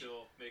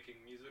still making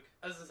music.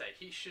 As I say,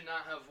 he should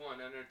not have won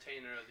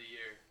Entertainer of the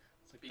Year.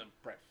 It's like the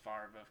Brett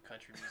Favre of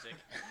country music.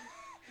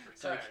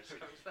 Retires,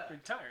 comes back.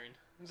 Retiring.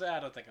 I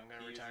don't think I'm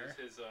gonna retire.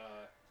 He uses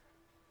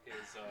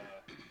his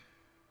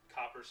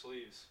copper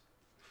sleeves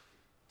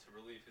to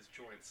relieve his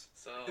joints.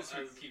 So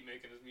keep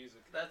making his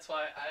music. That's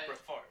why Brett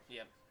Favre.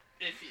 Yep.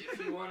 If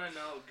you want to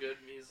know good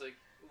music,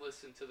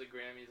 listen to the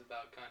Grammys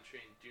about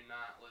country and do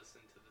not listen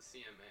to the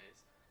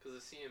CMAs. Because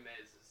the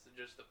CMAs is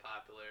just a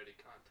popularity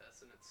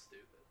contest and it's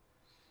stupid.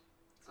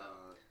 So,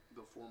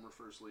 the former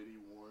First Lady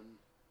won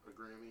a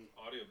Grammy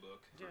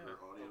Audiobook. for her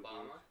audiobook.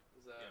 Obama?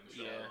 Is that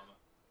Michelle Obama.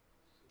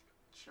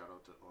 Shout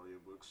out to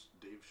audiobooks.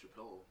 Dave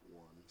Chappelle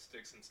won.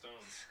 Sticks and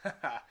Stones.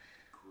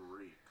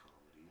 Great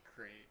comedy.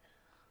 Great.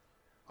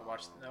 I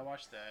watched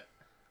that.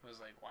 I was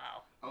like,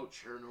 wow. Oh,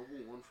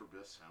 Chernobyl won for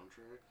best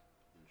soundtrack.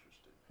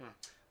 Interesting.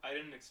 I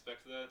didn't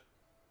expect that.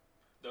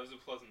 That was a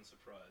pleasant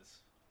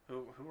surprise.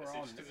 Who were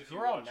If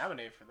all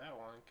nominated for that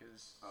one?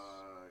 Because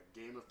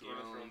Game of Game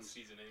of Thrones Thrones,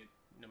 season 8.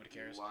 nobody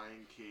cares.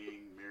 Lion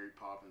King, Mary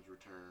Poppins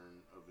Return,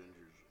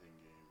 Avengers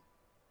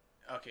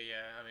Endgame. Okay,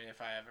 yeah. I mean,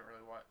 if I haven't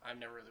really watched, I've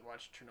never really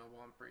watched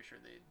Chernobyl. I'm pretty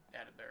sure they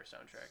had a better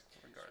soundtrack,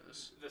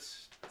 regardless.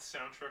 This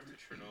soundtrack to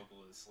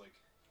Chernobyl is like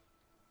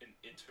an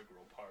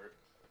integral part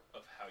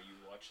of how you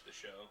watch the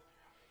show.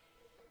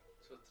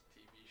 So it's a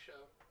TV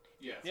show?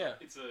 Yeah. Yeah.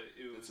 It's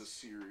a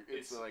series.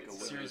 It's like a a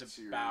limited series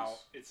series.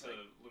 about- It's like,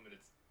 a limited.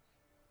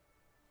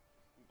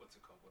 What's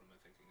it called? What am I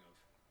thinking of?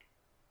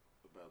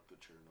 About the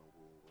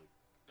Chernobyl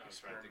I was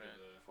trying to think of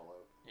the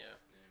fallout. Yeah.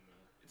 name.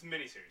 It's a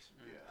miniseries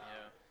Yeah.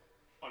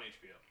 Yeah. on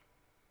HBO.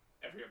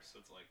 Every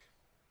episode's like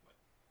what,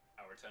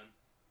 hour 10,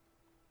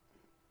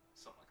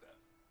 something like that.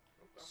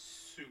 Okay.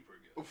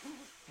 Super good.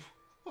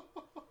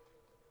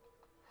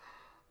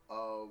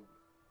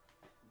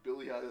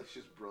 Billie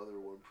Eilish's brother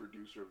won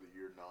Producer of the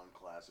Year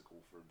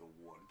non-classical for The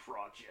One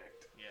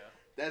Project. Yeah.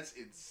 That's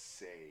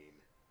insane.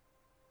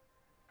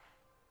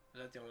 Is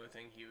that the only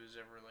thing he was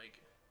ever like?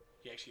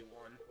 He actually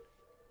won.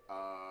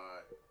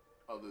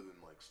 Other than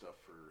like stuff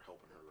for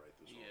helping her write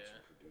the songs Yeah.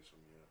 and produce them,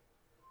 yeah.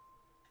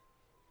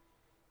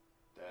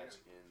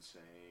 That's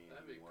insane.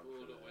 That'd He be won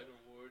cool for to that. win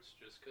awards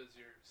just because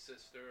your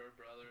sister or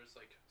brother is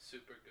like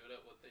super good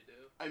at what they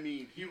do. I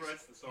mean, He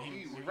writes the song.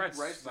 He writes,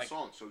 writes the like,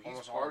 song, so he's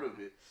almost part all of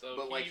of it. So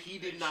But like he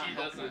did not she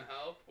help. doesn't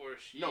help, or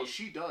she. No,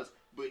 she does.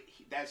 But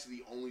that's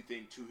the only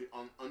thing to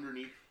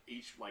underneath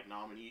each like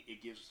nominee.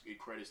 It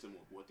credits them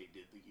with what they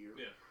did the year.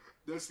 Yeah.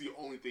 That's the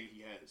only thing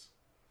he has.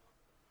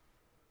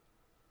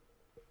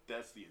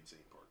 That's the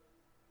insane part.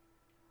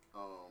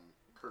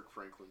 Kirk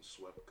Franklin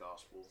swept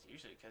gospel. It's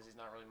usually because he's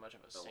not really much of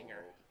a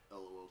singer.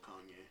 LOL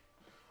Kanye.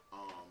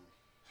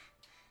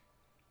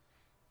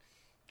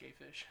 Gay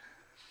fish.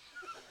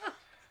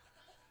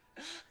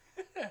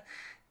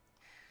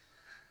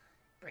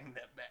 Bring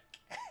that back.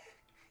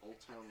 Old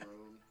Town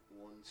Road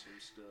won some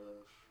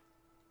stuff.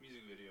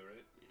 Music video,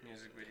 right?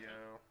 Music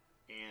video.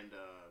 And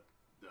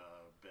the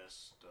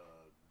best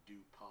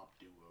pop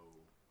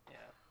duo.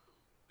 Yeah.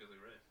 Billy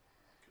Ray.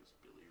 Because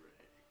Billy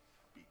Ray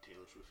beat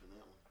Taylor Swift in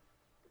that one.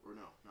 Or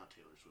no, not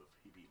Taylor Swift.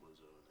 He beat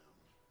Lizzo in that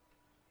one.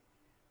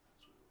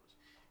 That's what it was.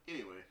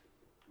 Anyway,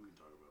 we can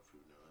talk about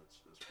food now. That's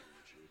pretty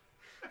much it.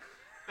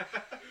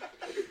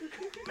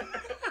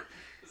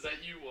 Is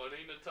that you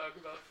wanting to talk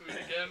about food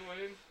again,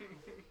 Wayne?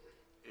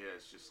 Yeah,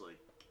 it's just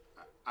like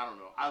I don't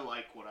know. I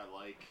like what I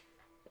like,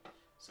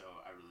 so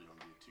I really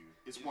don't get too.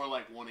 It's more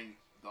like wanting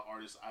the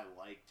artists I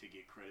like to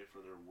get credit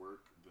for their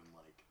work than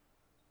like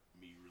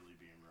me really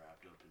being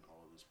wrapped up in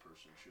this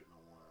person shouldn't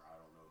have won, or I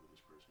don't know who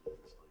this person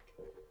is. Like,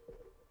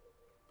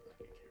 I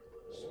could care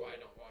less. So I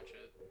don't watch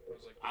it. I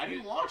was like, I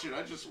didn't watch it.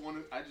 I just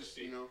wanted. Just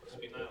be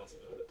nihilist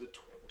about it. the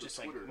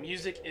Just Twitter. like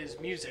music is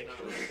music.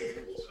 So,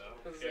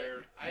 I don't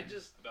care I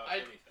just about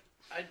I anything.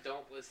 I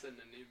don't listen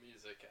to new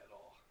music at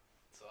all.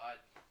 So I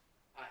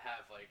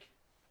have like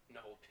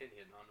no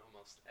opinion on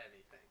almost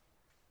anything.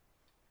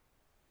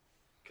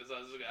 Cause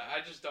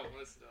I just don't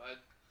listen to it.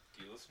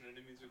 Do you listen to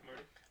new music,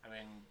 Marty? I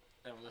mean,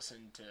 I've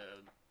listened to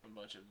a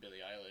bunch of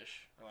Billie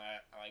Eilish. I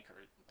like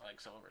her. I like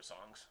some of her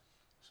songs.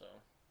 So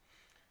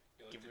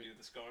You like Give to me- do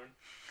the scarn?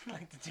 I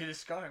like to do the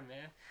scar,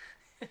 man.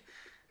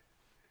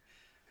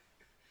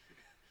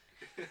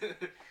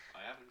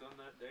 I haven't done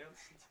that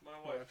dance since my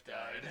wife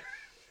died.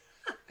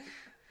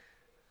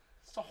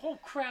 It's a whole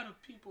crowd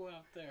of people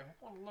out there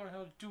who want to learn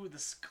how to do the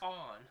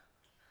scon.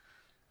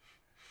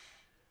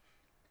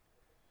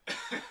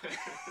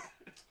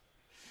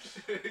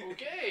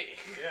 Okay.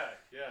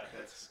 Yeah.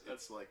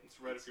 That's like It's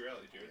right up your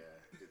alley, Jared.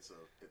 Yeah,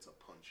 it's a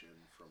punch in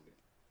from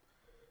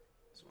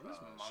So when does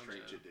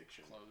Strange Manja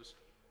Addiction. close?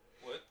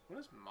 What? When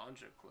does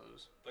Manja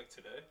close? Like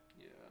today?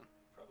 Yeah.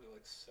 Probably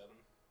like 7.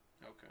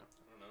 Okay.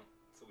 I don't know.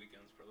 It's the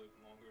weekend's probably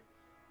even longer.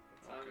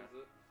 What time Okay. is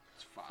it?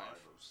 It's 5.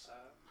 5:07.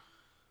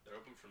 They're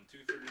open from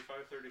 2:30 to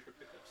 5:30 for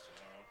pickups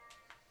tomorrow.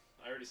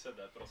 I already said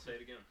that, but I'll say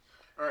it again.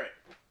 All right.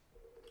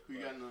 Who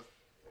you got in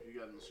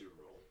the Super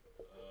Bowl?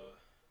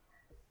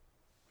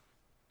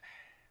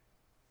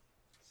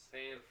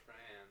 San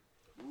Fran.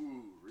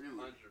 Ooh, really?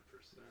 100%.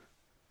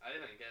 I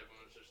think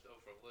everyone's just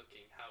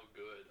overlooking how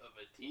good of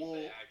a team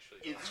they actually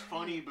are. It's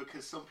funny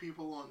because some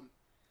people on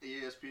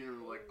ESPN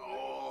are like,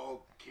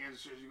 "Oh,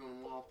 Kansas City's going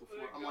to run off the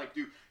floor." I'm like,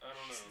 dude, I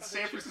don't know.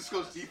 San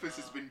Francisco's defense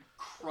has been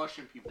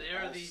crushing people. They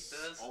are all the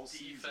best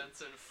season.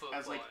 defense in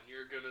football, like, and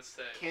you're gonna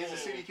say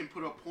Kansas City can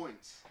put up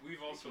points.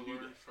 We've also can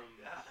do learned from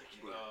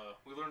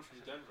we learned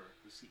from Denver.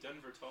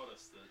 Denver taught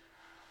us that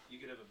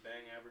you could have a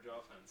bang average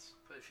offense,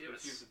 But if you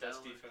have the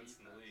best defense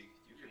in the league,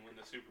 you can win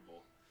the Super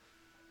Bowl.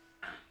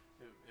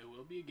 It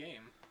will be a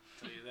game.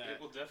 I'll tell you that.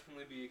 It will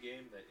definitely be a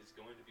game that is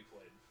going to be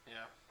played.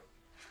 Yeah.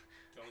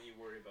 Don't you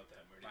worry about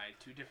that, Marty. By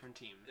two different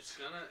teams. It's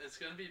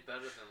gonna be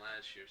better than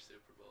last year's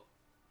Super Bowl.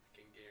 I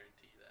can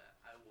guarantee that.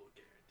 I will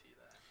guarantee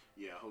that.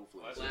 Yeah,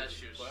 hopefully. Last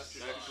year's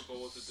Super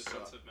Bowl was a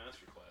defensive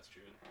masterclass,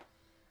 June.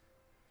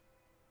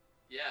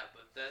 Yeah,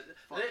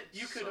 but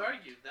you could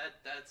argue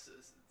that's the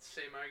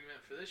same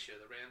argument for this year.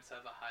 The Rams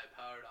have a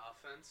high-powered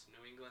offense.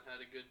 New England had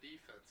a good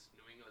defense.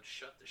 New England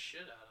shut the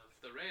shit out of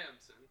the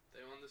Rams, and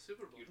they won the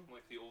Super Bowl. You don't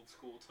like the old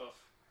school,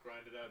 tough,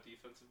 grinded out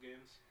defensive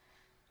games?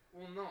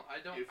 Well, no, I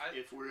don't.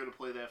 If we're gonna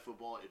play that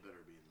football, it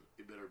better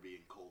be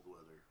in cold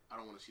weather. I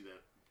don't want to see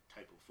that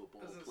type of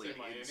football played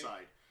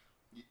inside.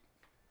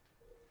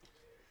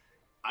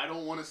 I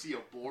don't want to see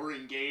a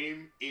boring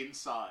game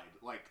inside.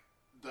 Like,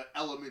 the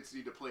elements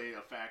need to play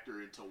a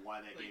factor into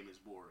why that game is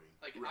boring.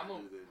 Like, not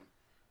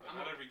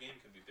every game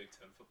can be Big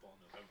Ten football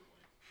in November,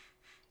 Wayne.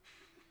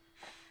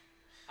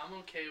 I'm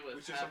okay with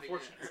Which is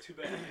unfortunate. It's too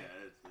bad.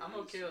 I'm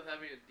okay with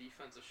having a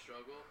defensive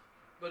struggle,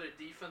 but a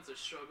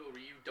defensive struggle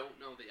where you don't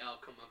know the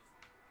outcome of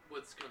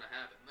what's going to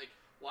happen. Like,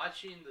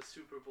 watching the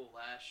Super Bowl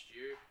last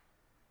year,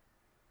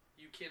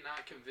 you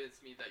cannot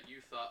convince me that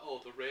you thought, oh,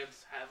 the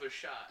Rams have a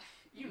shot.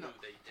 You know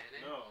they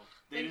didn't. No.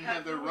 They didn't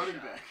have their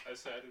running back. I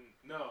said I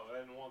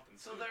didn't want them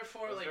to. So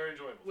therefore, it was very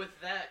enjoyable. With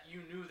that,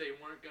 you knew they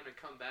weren't going to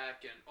come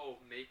back and,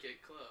 make it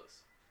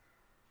close.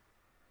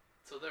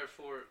 So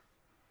therefore,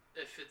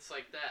 if it's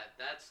like that,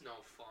 that's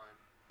no fun.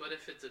 But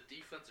if it's a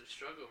defensive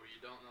struggle where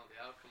you don't know the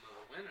outcome of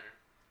the winner,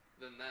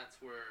 then that's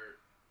where...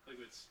 Like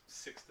it's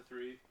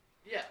 6-3.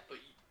 Yeah,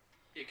 but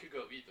it could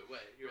go either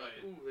way. You're like,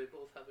 ooh, they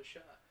both have a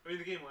shot. I mean,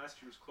 the game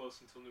last year was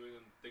close until New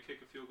England. They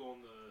kick a field goal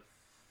in the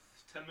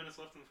 10 minutes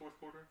left in the fourth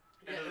quarter.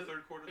 End of the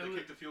third quarter, they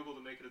kicked the field goal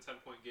to make it a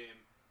 10-point game.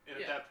 And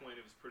at that point,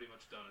 it was pretty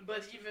much done.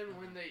 But even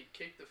when they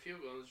kicked the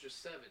field goal, it was just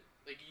 7.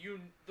 Like,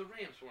 the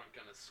Rams weren't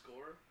going to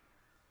score.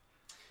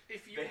 They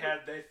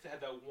had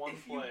that one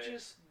play. If you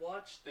just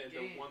watched the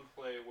game. The one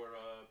play where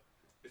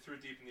they threw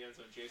deep in the end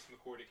zone. Jason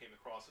McCourty came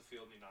across the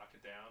field and he knocked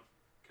it down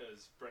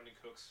because Brendan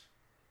Cooks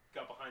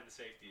got behind the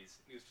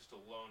safeties. He was just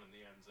alone in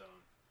the end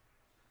zone.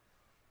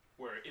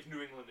 Where if New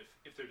England,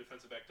 if their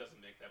defensive back doesn't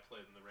make that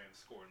play, then the Rams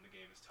score and the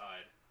game is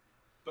tied.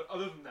 But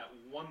other than that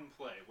one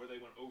play where they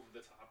went over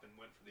the top and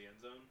went for the end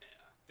zone,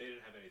 they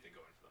didn't have anything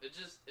going for them.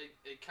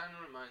 It kind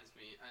of reminds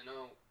me. I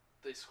know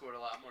they scored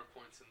a lot more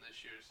points in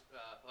this year's,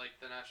 like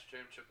the national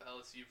championship,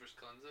 LSU versus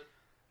Clemson.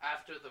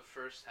 After the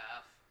first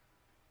half,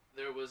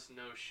 there was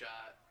no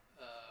shot.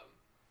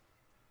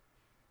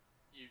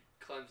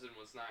 Clemson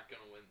was not going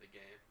to win the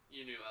game.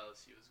 You knew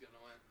LSU was going to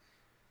win.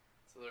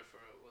 So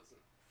therefore it wasn't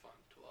fun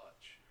to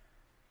watch.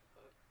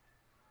 But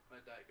I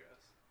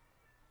digress.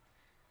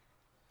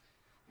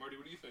 Marty,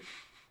 what do you think?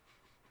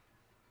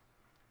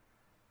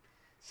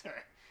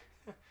 Sorry.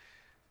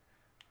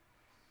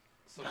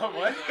 So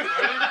what?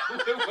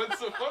 What's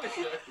so funny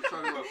there? We're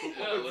talking about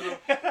football.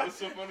 What's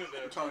so funny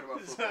there? We're talking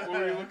about football. What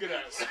were you looking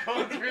at?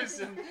 Scrolling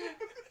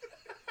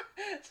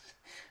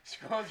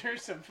through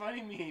some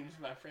funny memes,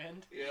 my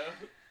friend.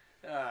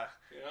 Yeah.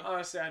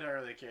 Honestly, I don't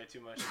really care too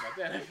much about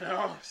the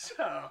NFL,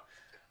 so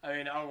I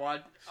mean, I'll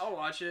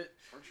watch it.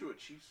 Aren't you a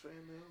Chiefs fan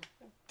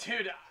now?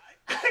 Dude,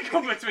 I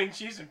go between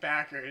Chiefs and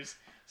Packers,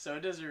 so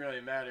it doesn't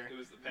really matter. It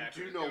was the Packers.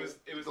 You know, it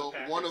was the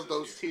Packers one of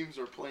those year. teams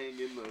are playing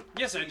in the.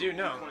 Yes, I do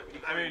know. He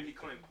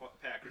claimed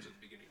Packers at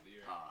the beginning of the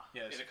year.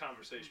 Yes. In a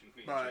conversation with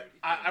me. But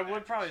and I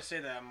would probably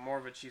say that I'm more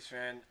of a Chiefs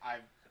fan.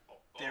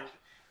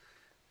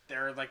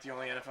 They're like the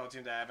only NFL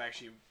team that I've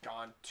actually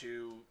gone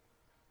to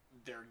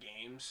their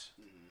games.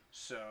 Mm-hmm.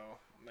 So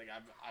like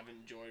I've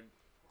enjoyed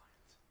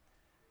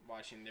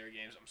watching their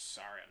games. I'm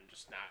sorry, I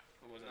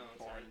wasn't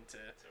born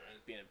to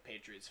being a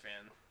Patriots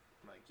fan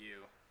like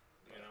you.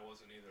 I mean, I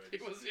wasn't either.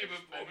 He wasn't even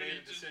born. I made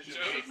a decision.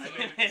 I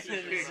made a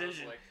decision when I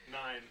was like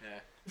 9.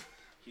 Yeah.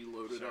 He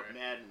loaded up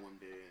Madden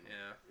one day and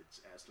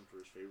it's asked him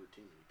for his favorite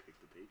team and he picked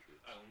the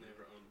Patriots. I only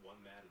ever owned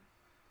one Madden.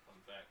 Fun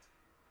fact.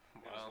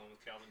 It was one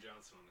with Calvin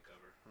Johnson on the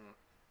cover. And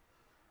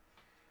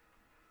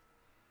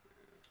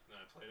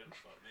I played it and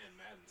thought, man,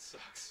 Madden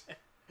sucks.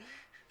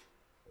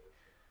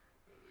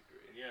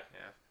 Yeah.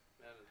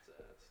 Madden's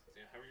ass.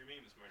 Yeah, how are your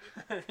memes, Marty?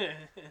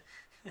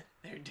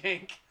 They're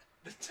dank.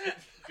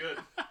 Good.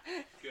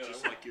 good.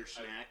 Just like your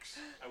snacks.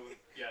 I would,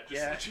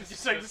 yeah,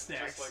 just like the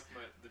snacks. Just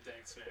like the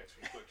dank snacks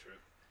from Quick Trip.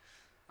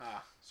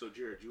 So,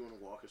 Jared, do you want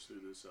to walk us through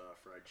this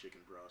fried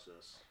chicken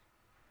process?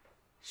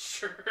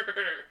 Sure.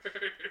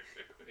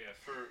 Yeah,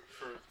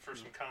 for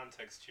some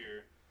context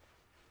here,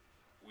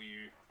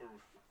 we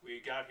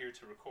got here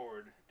to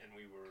record, and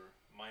we were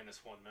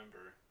minus one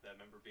member. That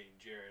member being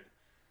Jared,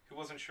 who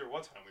wasn't sure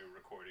what time we were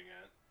recording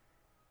at,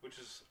 which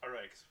is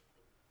alright, 'cause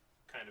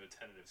kind of a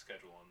tentative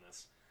schedule on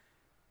this.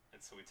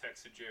 And so we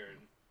texted Jared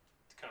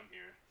to come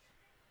here,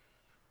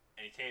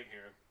 and he came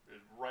here.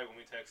 Right when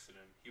we texted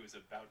him, he was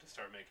about to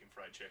start making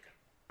fried chicken.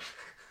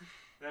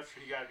 And after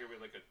he got here, we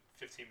had like a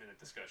 15-minute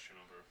discussion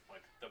over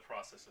like the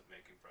process of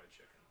making fried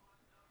chicken.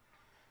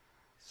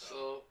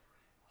 So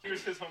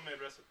here's his homemade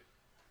recipe.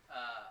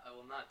 I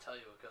will not tell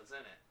you what goes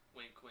in it.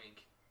 Wink,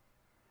 wink.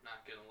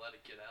 Not gonna let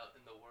it get out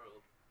in the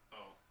world.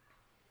 Oh,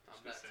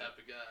 I'm that type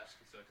of guy.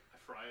 I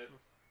fry it,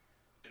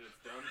 and it's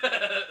done.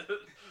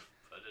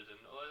 Put it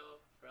in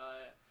oil,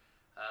 fry it.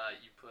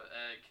 You put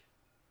egg,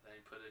 then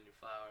you put it in your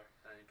flour,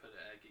 then you put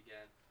an egg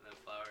again, and then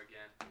flour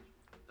again.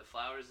 The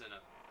flour's in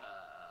a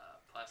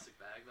plastic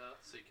bag though,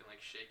 so you can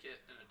like shake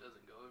it and it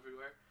doesn't go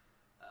everywhere.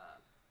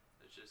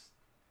 It's just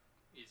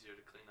easier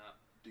to clean up.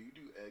 Do you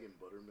do egg and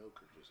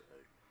buttermilk or just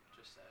egg?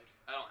 Just egg.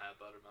 I don't have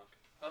buttermilk.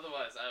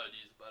 Otherwise, I would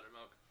use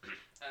buttermilk.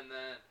 And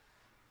then,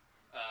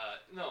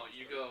 no,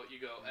 you go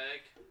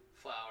egg,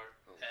 flour,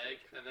 egg,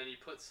 okay. and then you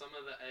put some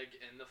of the egg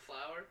in the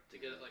flour to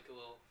get it like a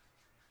little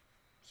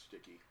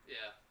sticky.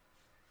 Yeah.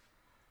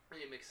 And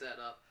you mix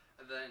that up,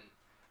 and then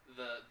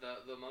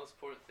the most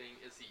important thing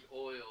is the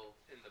oil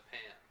in the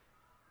pan,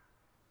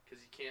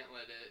 because you can't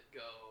let it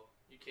go.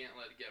 You can't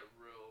let it get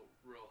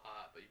real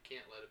hot, but you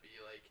can't let it be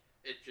like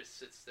it just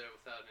sits there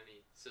without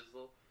any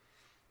sizzle.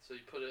 So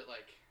you put it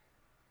like,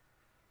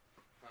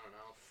 I don't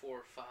know,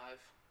 4 or 5.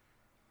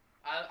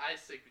 I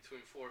stick between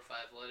 4 or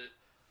 5. Let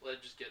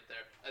it just get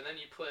there, and then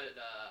you put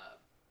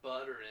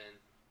butter in,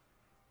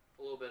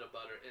 a little bit of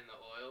butter in the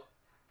oil,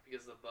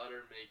 because the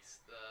butter makes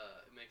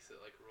it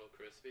like real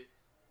crispy.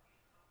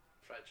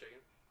 Fried chicken.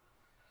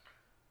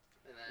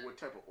 And then What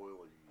type of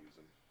oil are you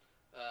using?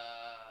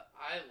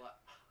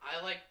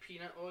 I like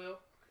peanut oil.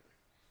 Okay.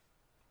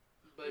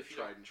 But if you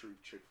tried and true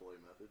Chick-fil-A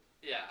method.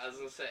 Yeah, I was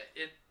gonna say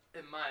it.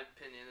 In my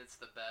opinion, it's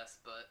the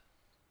best. But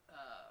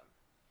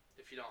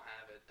if you don't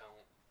have it,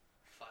 don't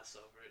fuss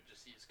over it.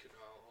 Just use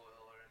canola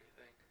oil or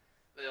anything.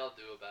 They all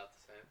do about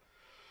the same.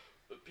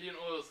 But peanut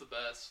oil is the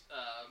best.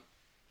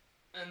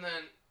 And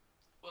then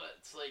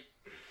it's like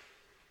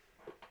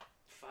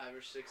 5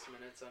 or 6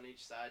 minutes on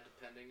each side,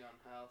 depending on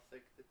how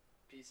thick the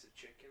piece of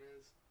chicken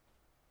is.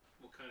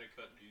 What kind of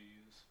cut do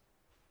you use?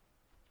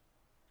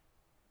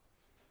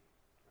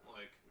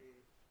 Like,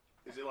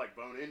 is it like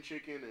bone-in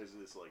chicken? Is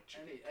this like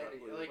chicken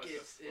cutlet? Like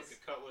it's like a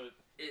cutlet,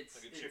 it's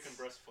like a chicken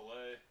breast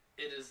fillet.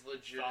 It is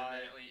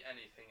legitimately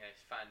anything I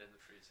find in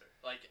the freezer.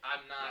 Like,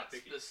 I'm not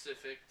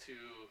specific to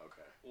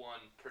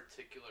one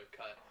particular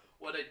cut.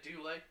 What I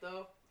do like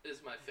though is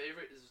my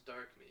favorite is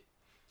dark meat.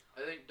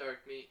 I think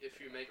dark meat,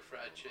 if you make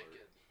fried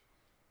chicken.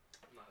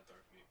 I'm not a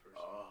dark meat person.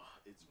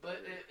 It's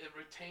but it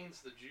retains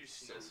the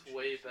juiciness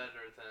way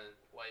better than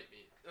white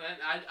meat. And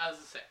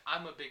as I say,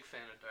 I'm a big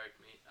fan of dark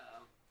meat.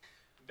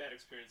 Bad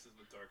experiences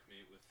with dark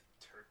meat with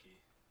turkey.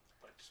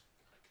 Like, just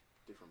like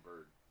different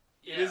bird.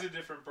 Yeah. It is a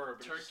different bird,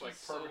 but Turkey's it's like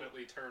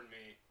permanently turned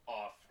me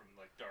off from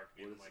like dark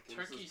meat.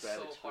 Turkey's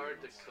so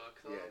hard to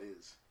cook though. Yeah, it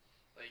is.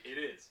 Like it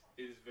is.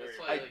 It is very.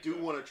 I do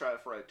want to try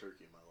fried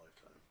turkey in my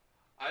lifetime.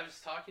 I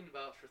was talking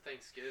about for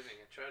Thanksgiving.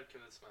 I tried to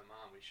convince my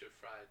mom we should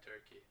fry a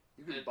turkey.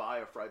 You can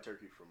buy a fried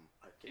turkey from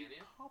can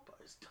you?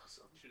 Popeyes does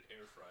them. You should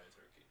air fry a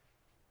turkey.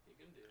 You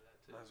can do that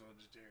too. Might as well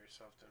just do it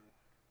yourself then.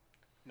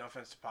 No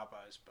offense to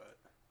Popeyes, but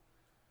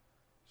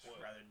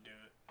rather do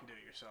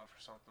it yourself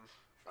or something.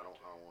 I don't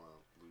want to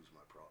lose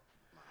my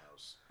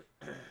house.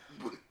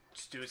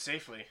 Just do it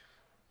safely.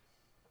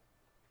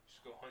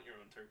 Just go hunt your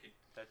own turkey.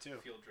 That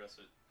too. Field dress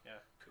it.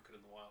 Yeah. Cook it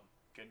in the wild.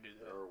 Could do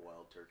that. There are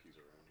wild turkeys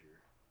around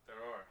here. There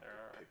are.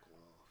 Pick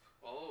one off.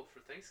 Oh, for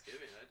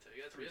Thanksgiving, I tell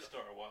you guys,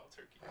 3-star wild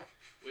turkey.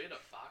 We had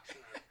a fox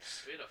in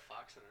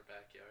our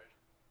backyard,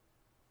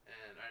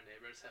 and our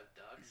neighbors have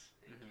ducks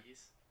and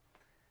geese.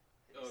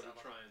 And to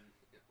try and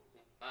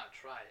not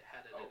try it,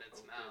 had it in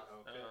its mouth.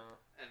 Okay.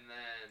 And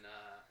then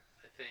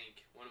I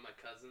think one of my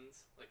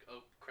cousins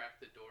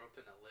cracked the door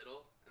open a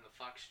little, and the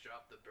fox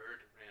dropped the bird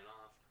and ran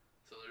off.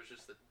 So there's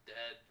just a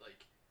dead,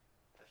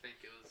 I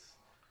think it was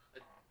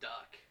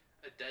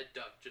a dead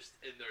duck just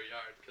in their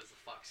yard because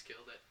the fox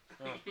killed it.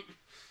 Oh.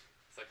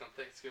 It's like on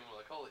Thanksgiving, we're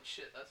like, holy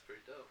shit, that's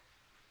pretty dope.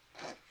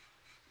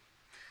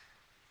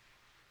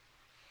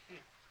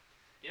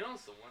 You know,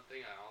 it's the one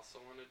thing I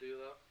also want to do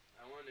though.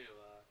 I want to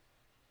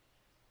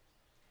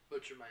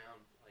butcher my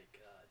own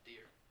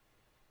deer.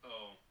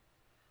 Oh.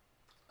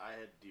 I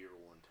had deer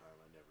one time.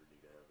 I never need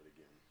to have it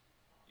again.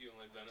 You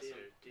don't like venison?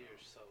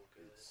 Deer's so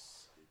good.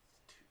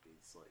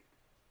 It's like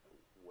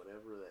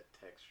whatever that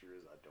texture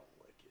is. I don't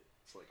like it.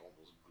 It's like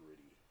almost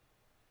gritty.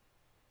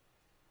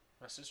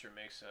 My sister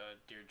makes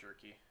deer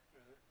jerky.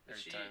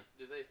 Every time.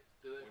 Do they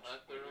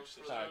hunt their own which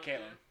frozen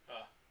Caitlin. deer?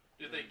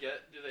 Do they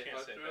Can't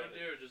hunt say their own that.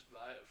 deer or just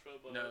buy it from?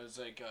 No, it's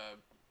like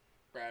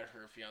Brad,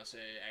 her fiance,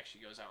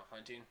 actually goes out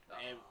hunting,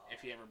 and if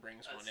he ever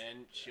brings one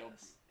in,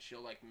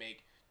 she'll like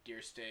make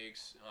deer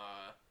steaks,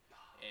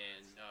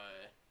 and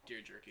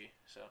deer jerky.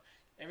 So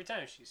every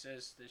time she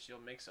says that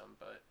she'll make some,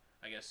 but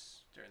I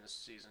guess during this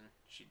season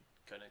she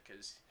couldn't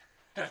because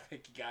I don't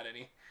think he got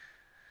any.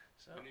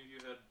 So Any of you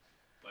had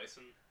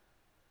bison?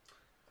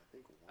 I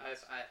think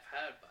once. I've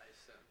had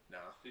bison.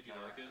 no. Did you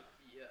like it?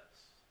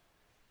 Yes.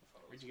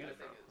 Where'd you get I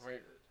it think from? it's Where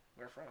good.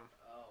 where from?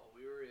 Oh,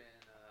 we were in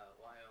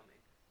Wyoming.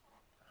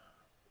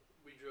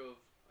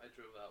 I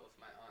drove out with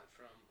my aunt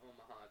from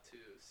Omaha to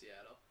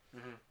Seattle,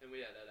 and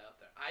we had that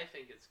out there. I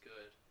think it's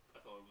good. I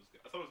thought it was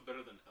good. I thought it was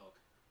better than elk.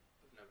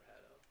 I've never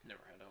had elk.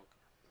 Never had elk.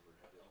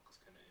 Elk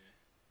is kind of,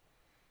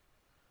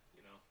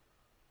 you know.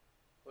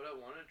 What I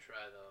want to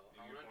try though,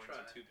 I Maybe your want to horns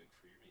try. are too big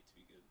for your meat to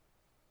be good.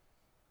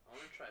 I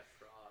want to try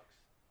frogs.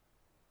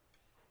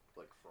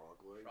 Like frog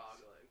legs. Frog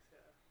legs,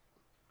 yeah.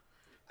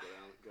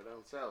 Go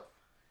down south.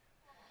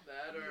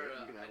 That or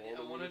You can have all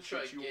I the want to weird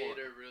try shit you want.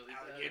 gator really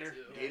Alligator?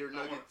 bad too. Gator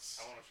nuggets.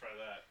 I want to try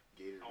that.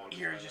 Gator I wanna nuggets.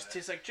 Here, try it just that.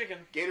 tastes like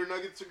chicken. Gator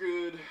nuggets are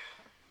good.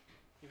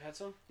 You've had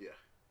some? Yeah.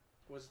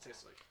 What does it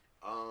taste like?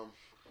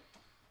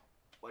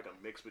 Like a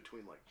mix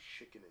between like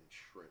chicken and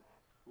shrimp.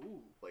 Ooh.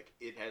 Like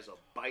it has a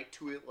bite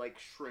to it like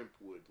shrimp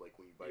would, like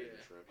when you bite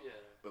into shrimp. Yeah.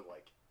 But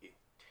like it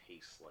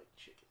tastes like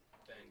chicken.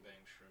 Bang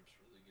Bang shrimp's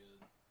really good.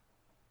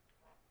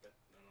 I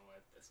don't know why.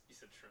 You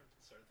said shrimp.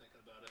 I started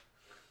thinking about it.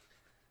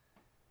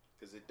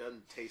 Because it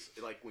doesn't taste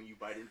like when you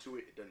bite into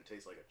it, it doesn't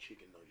taste like a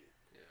chicken nugget.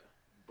 Yeah.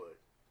 But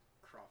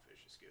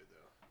Crawfish is good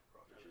though.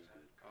 crawfish Never is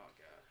had good. Oh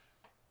gosh.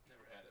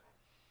 Never had it.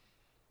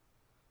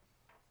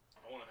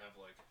 I want to have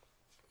like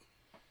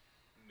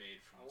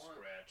made from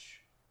scratch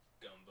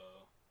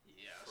gumbo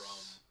Yes. from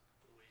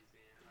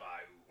Louisiana.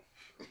 Bayou.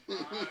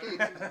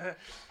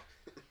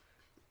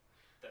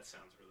 That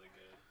sounds really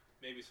good.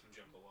 Maybe some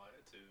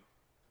jambalaya too.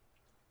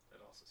 That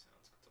also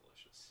sounds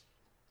delicious.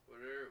 What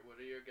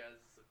are your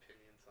guys'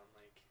 opinions on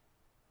like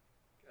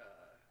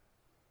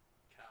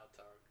cow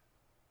tongue?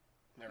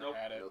 Never Nope.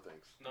 had it. No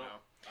thanks.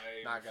 No,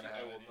 Not gonna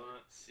I have will it.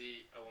 not.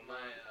 See, I will my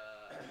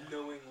not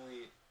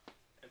knowingly.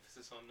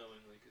 Emphasis on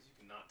knowingly, because you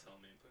cannot tell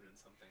me and put it in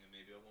something, and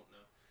maybe I won't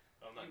know.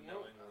 I'll not You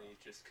won't knowingly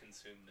know. just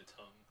consume the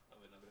tongue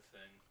of another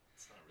thing.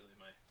 It's not really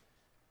my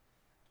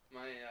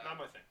not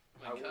my thing.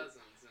 my I will-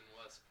 cousins in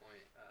West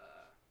Point,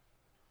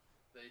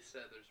 they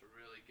said there's a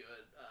really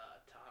good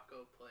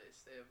taco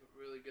place. They have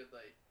really good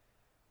like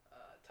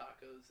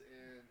tacos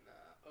in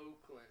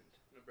Oakland,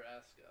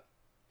 Nebraska.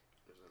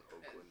 There's an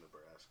Oakland,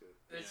 Nebraska.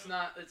 It's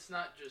Yeah.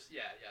 not just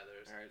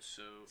there's All right,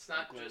 so It's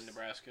not Oakland, just-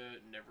 Nebraska,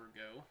 never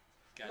go.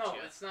 Gotcha.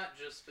 no, it's not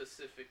just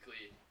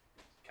specifically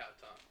cow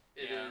tongue.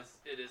 It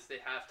is they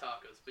have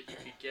tacos, but you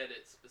could get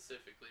it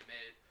specifically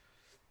made,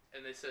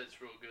 and they said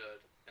it's real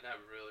good, and I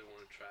really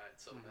want to try it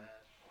so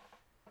bad.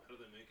 How do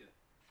they make it?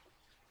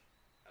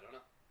 I don't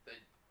know.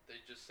 They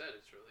just said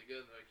it's really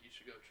good. They're like, you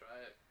should go try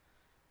it.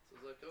 So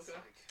I was like,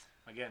 okay.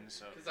 Again,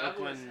 so 'Cause I've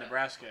always Oakland, had-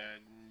 Nebraska,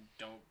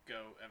 don't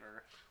go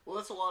ever. Well,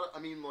 that's a lot of. I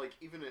mean, like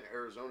even in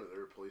Arizona, there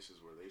are places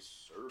where they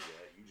serve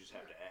that. You just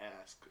have to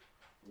ask,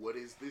 "What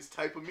is this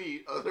type of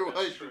meat?"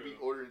 Otherwise, you'll be true.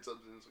 ordering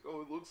something. It's like,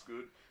 "Oh, it looks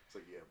good." It's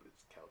like, "Yeah, but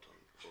it's cow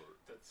tongue or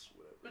That's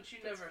whatever." But you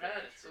That's never very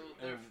had it, true.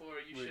 so therefore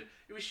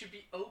we should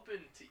be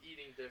open to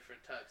eating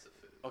different types of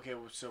food. Okay,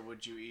 so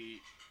would you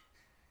eat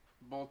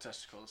bull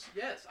testicles?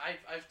 Yes,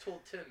 I've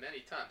told Tim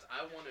many times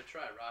I want to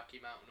try Rocky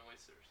Mountain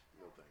oysters.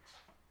 No thanks.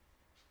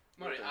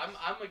 Marty, No I'm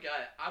thanks. a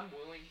guy. I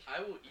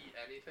will eat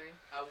anything.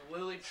 I will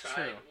willing try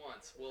True. it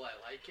once. Will I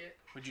like it?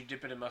 Would you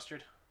dip it in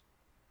mustard?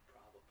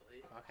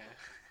 Probably. Okay.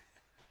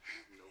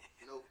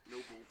 No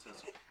bull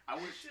testicle. You I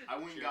went should-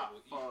 and got Jared will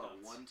eat pho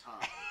nuts. one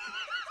time,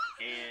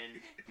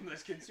 and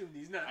Let's consume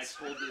these I nuts.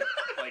 told the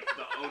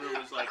the owner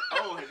was like,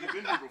 "Oh, have you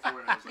been here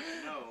before?" And I was like,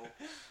 "No."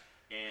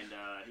 And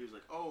he was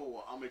like,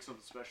 "Oh, I'll make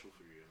something special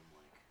for you." And I'm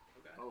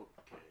like, Okay.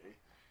 "Okay."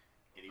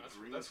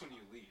 And That's when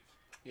you leave.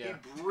 Yeah.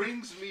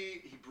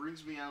 He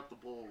brings me out the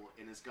bowl,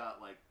 and it's got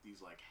like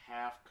these like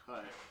half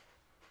cut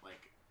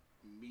like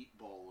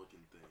meatball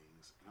looking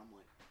things, and I'm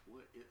like,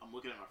 what? I'm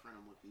looking at my friend.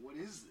 I'm like, what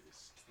is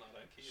this? It's not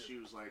IKEA. She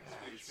was like,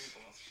 Swedish it's,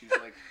 meatballs. she's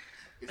like,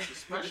 it's a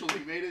special.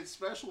 We made it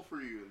special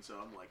for you, and so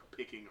I'm like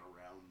picking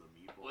around the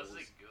meatballs. Was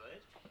it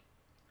good?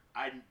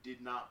 I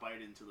did not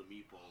bite into the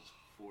meatballs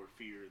for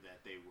fear that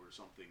they were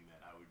something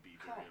that I would be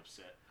very Oh.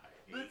 upset.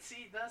 But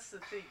see, that's the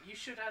thing. You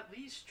should at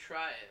least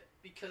try it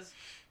because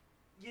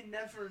you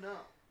never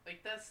know.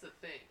 Like that's the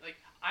thing. Like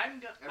I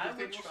would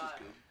Everything else try. is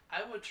good.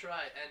 I would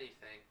try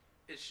anything.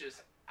 It's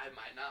just I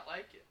might not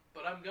like it,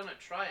 but I'm gonna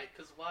try it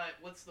because why?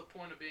 What's the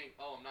point of being?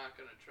 Oh, I'm not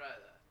gonna try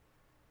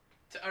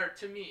that.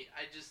 To me,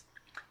 I just.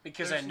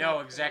 Because There's I know no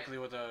exactly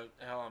what the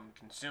hell I'm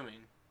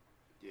consuming.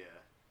 Yeah.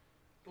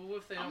 But what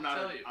if they I'm don't not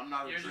tell a- you? I'm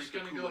not a You're just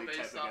drink gonna the go Kool-Aid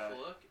based type of off guy. of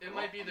look. It I'm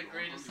might be not- the I'm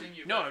greatest hungry. thing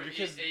you've No, ever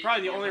because ate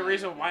probably the in your only life.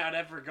 reason why I'd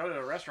ever go to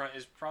a restaurant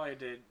is probably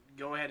to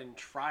go ahead and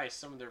try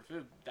some of their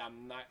food.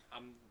 I'm not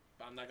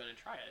gonna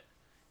try it.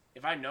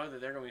 if I know that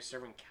they're going to be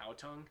serving cow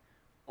tongue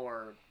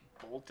or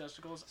bull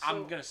testicles, So-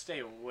 I'm going to stay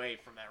away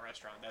from that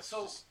restaurant. That's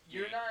So just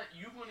you're me. not.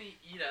 You want to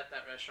eat at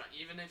that restaurant,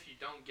 even if you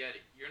don't get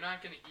it. You're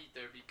not gonna eat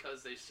there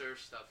because they serve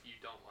stuff you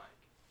don't like.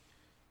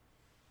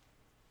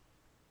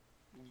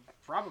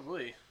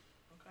 Probably.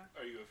 Okay.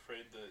 Are you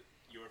afraid that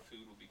your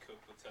food will be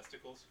cooked with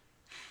testicles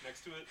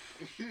next to it?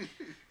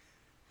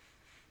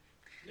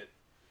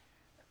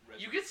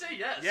 You could say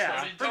yes. Yeah,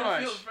 I mean, pretty don't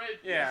much. feel afraid.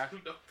 Yeah.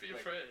 Don't be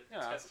Like, afraid.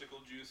 Yeah. Testicle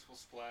juice will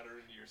splatter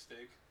into your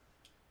steak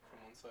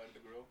from one side of the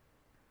grill.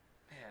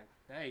 Man,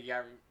 now you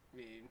got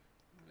me.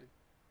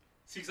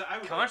 See, 'cause I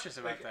would Conscious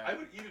about that. I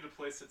would eat at a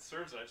place that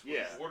serves it. I just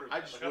wouldn't Yeah, order that.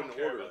 I just Like, I don't wouldn't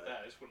care order about that.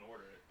 that. I just wouldn't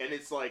order it. And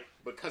it's like,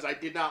 because I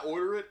did not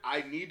order it,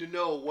 I need to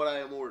know what I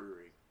am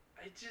ordering.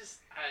 I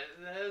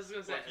was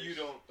gonna say. Like you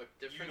don't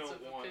difference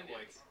of want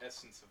opinions. like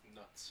essence of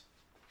nuts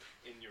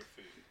in your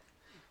food.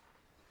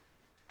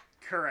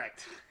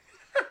 Correct.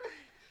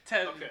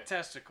 Okay.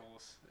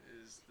 Testicles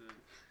is the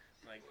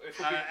like If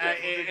we're being- if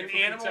we're being- an if we're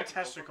being animal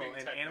technical, testicle. if we're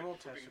An being animal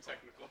technical, if we're being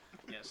testicle.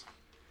 technical. Yes.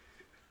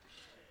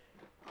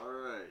 All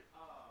right,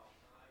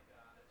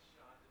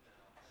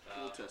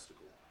 cool Uh,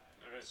 testicle.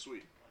 All right.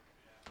 Sweet.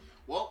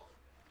 Well,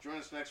 join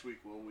us next week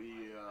when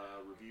we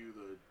review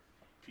the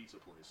pizza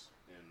place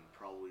and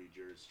probably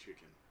Jared's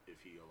chicken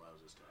if he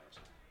allows us to have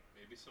some.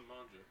 Maybe some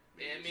manja.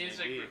 and Maybe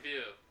music Maybe.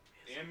 review.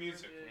 And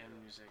music.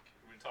 And music.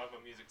 We're gonna talk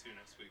about music too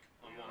next week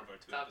on one of our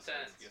two Top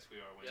episodes. 10s. Yes, we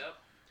are. Wayne. Yep.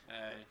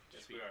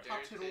 Yes, we are.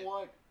 Top 10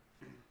 what?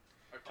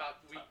 Our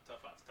top week.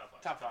 Top fives. Top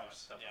fives. Top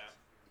fives, Top yeah. fives.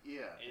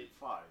 Yeah, Eight.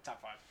 5.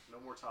 Top 5. No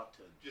more top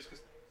 10. Just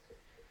because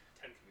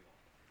 10 can be long.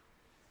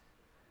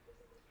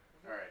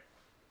 All right.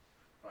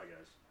 Bye,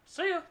 guys.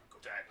 See ya. Go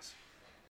Tigers.